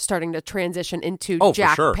him starting to transition into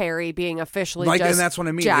Jack Perry being officially and that's what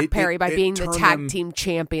I mean. Jack Perry by being the tag team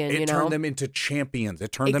champion. It turned them into champions.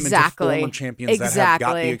 It turned them into former champions that have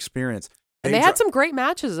got the experience. And they had some great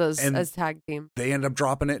matches as tag team. They end up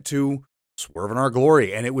dropping it to Swerve in Our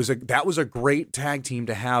Glory, and that was a great tag team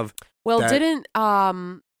to have. Well, didn't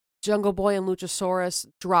Jungle Boy and Luchasaurus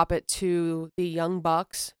drop it to the Young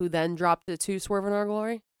Bucks, who then dropped it to Swerve in Our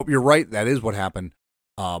Glory? You're right. That is what happened.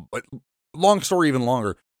 But long story even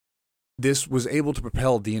longer, this was able to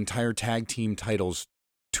propel the entire tag team titles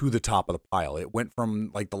to the top of the pile. It went from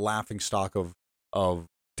like the laughingstock of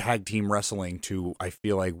tag team wrestling to, I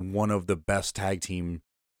feel like, one of the best tag team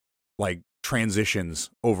like transitions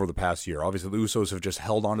over the past year. Obviously, the Usos have just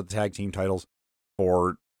held on to the tag team titles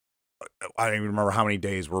for, I don't even remember how many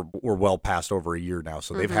days. We're well past over a year now,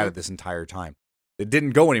 so they've had it this entire time. It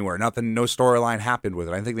didn't go anywhere. No storyline happened with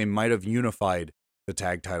it. I think they might have unified the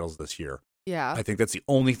tag titles this year. Yeah. I think that's the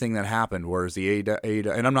only thing that happened, whereas the AEW,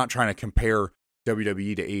 and I'm not trying to compare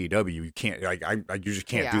WWE to AEW. You can't, you just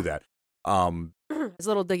can't do that. As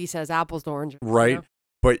Little Diggy says, apples to oranges. Right. You know?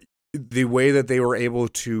 But the way that they were able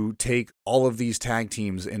to take all of these tag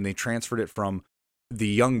teams and they transferred it from the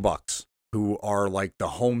Young Bucks, who are like the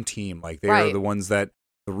home team, like they are the ones that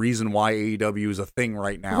the reason why AEW is a thing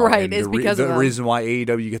right now. Right, is because of the reason why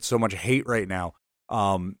AEW gets so much hate right now.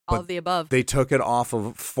 All of the above. They took it off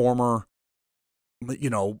of former,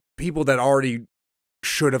 people that already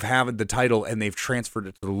should have had the title, and they've transferred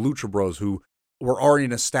it to the Lucha Bros, who were already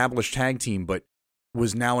an established tag team, but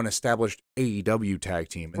was now an established AEW tag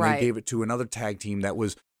team. And they gave it to another tag team that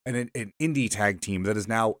was an indie tag team that is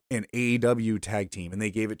now an AEW tag team. And they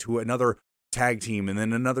gave it to another tag team and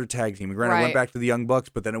then another tag team. And granted, it went back to the Young Bucks,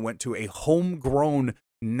 but then it went to a homegrown,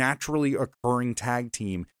 naturally occurring tag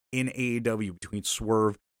team in AEW between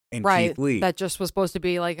Swerve and Keith Lee. That just was supposed to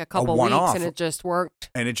be like a couple weeks, and it just worked.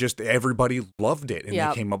 And everybody loved it. And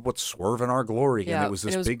they came up with Swerve in Our Glory. And it was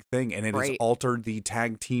this big thing. And it has altered the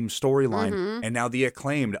tag team storyline. And now the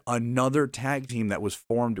Acclaimed, another tag team that was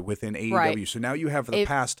formed within AEW. So now you have for the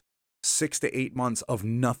past 6 to 8 months of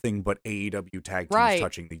nothing but AEW tag teams Right.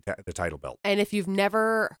 touching the title belt. And if you've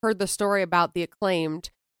never heard the story about the Acclaimed,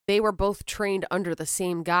 they were both trained under the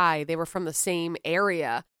same guy. They were from the same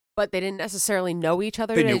area, but they didn't necessarily know each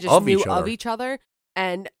other. They They knew just of knew each other. of each other.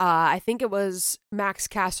 And I think it was Max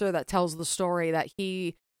Caster that tells the story that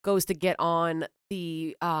he goes to get on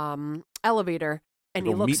the elevator and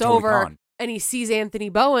he Go meet looks Tony over Khan. and he sees Anthony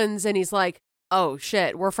Bowens and he's like, oh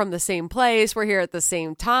shit, we're from the same place. We're here at the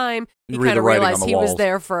same time. He You read kind the of writing on realized the he was walls.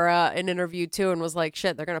 there for an interview too and was like,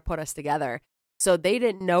 shit, they're going to put us together. So they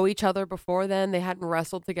didn't know each other before then. They hadn't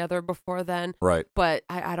wrestled together before then. Right. But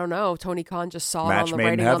I don't know. Tony Khan just saw Match it on the made in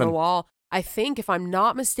writing on the heaven. wall. I think, if I'm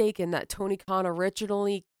not mistaken, that Tony Khan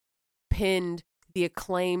originally pinned the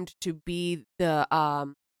Acclaimed to be the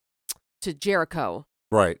to Jericho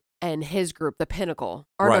Right. and his group, the Pinnacle.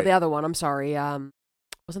 Or no, Right. the other one. I'm sorry.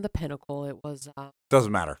 Wasn't the Pinnacle? It was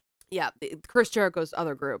Doesn't matter. Chris Jericho's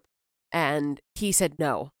other group, and he said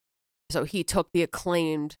no. So he took the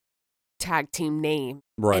Acclaimed tag team name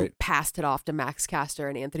Right. and passed it off to Max Caster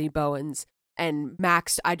and Anthony Bowens. And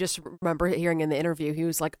Max, I just remember hearing in the interview, he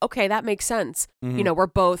was like, okay, that makes sense. Mhm. You know, we're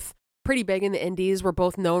both pretty big in the indies. We're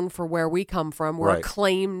both known for where we come from. We're Right.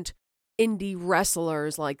 acclaimed indie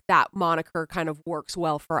wrestlers. Like, that moniker kind of works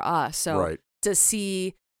well for us. So Right. to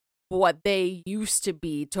see what they used to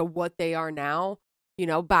be to what they are now, you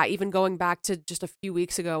know, even going back to just a few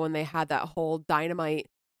weeks ago when they had that whole Dynamite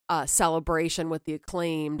celebration with the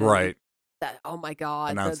Acclaimed. and Right. That, oh my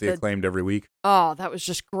God. Announce the Acclaimed every week. Oh, that was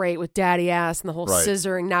just great with Daddy Ass and the whole Right.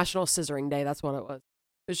 scissoring, National Scissoring Day. That's what it was.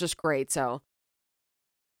 It was just great. So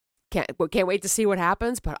can't wait to see what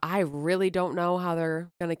happens, but I really don't know how they're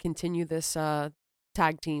going to continue this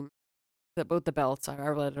tag team, both the belts. I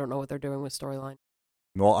really don't know what they're doing with storyline.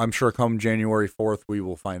 Well, I'm sure come January 4th, we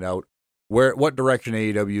will find out what direction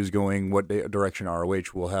AEW is going, what direction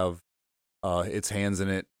ROH will have its hands in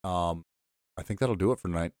it. I think that'll do it for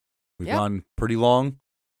tonight. We've gone pretty long,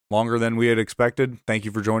 longer than we had expected. Thank you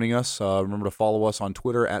for joining us. Remember to follow us on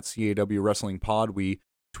Twitter at CAW Wrestling Pod. We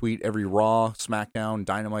tweet every Raw, SmackDown,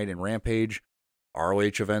 Dynamite, and Rampage,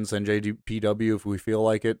 ROH events, NJPW if we feel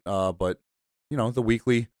like it. But, you know, the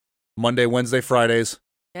weekly Monday, Wednesday, Fridays.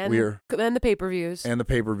 And the pay-per-views. And the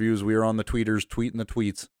pay-per-views. We are on the tweeters, tweeting the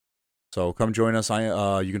tweets. So come join us.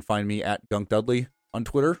 You can find me at Gunk Dudley on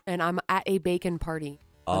Twitter. And I'm at a bacon party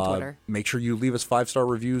on Twitter. Make sure you leave us 5-star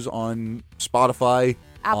reviews on Spotify,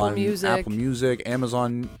 Apple Music,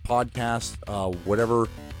 Amazon Podcast, whatever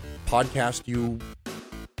podcast you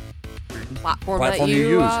platform that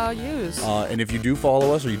you use. And if you do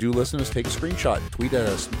follow us or you do listen to us, take a screenshot, tweet at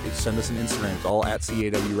us, send us an Instagram. It's all at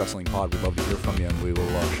CAW Wrestling Pod. We'd love to hear from you, and we will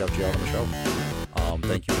shout you out on the show.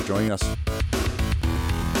 Thank you for joining us.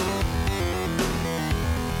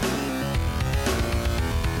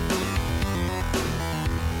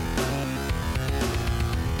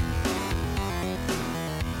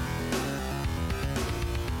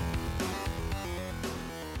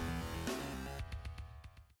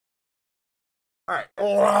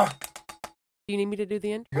 All right. Do you need me to do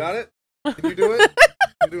the intro? You got it? Can you do it?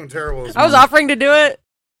 I'm doing terrible. I was offering to do it.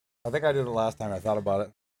 I think I did it last time. I thought about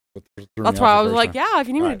it. But That's why I was like, yeah, if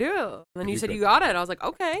you need me to do it. And then you You said could. you got it. I was like,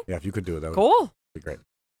 okay. Yeah, if you could do it, that would Cool. be great.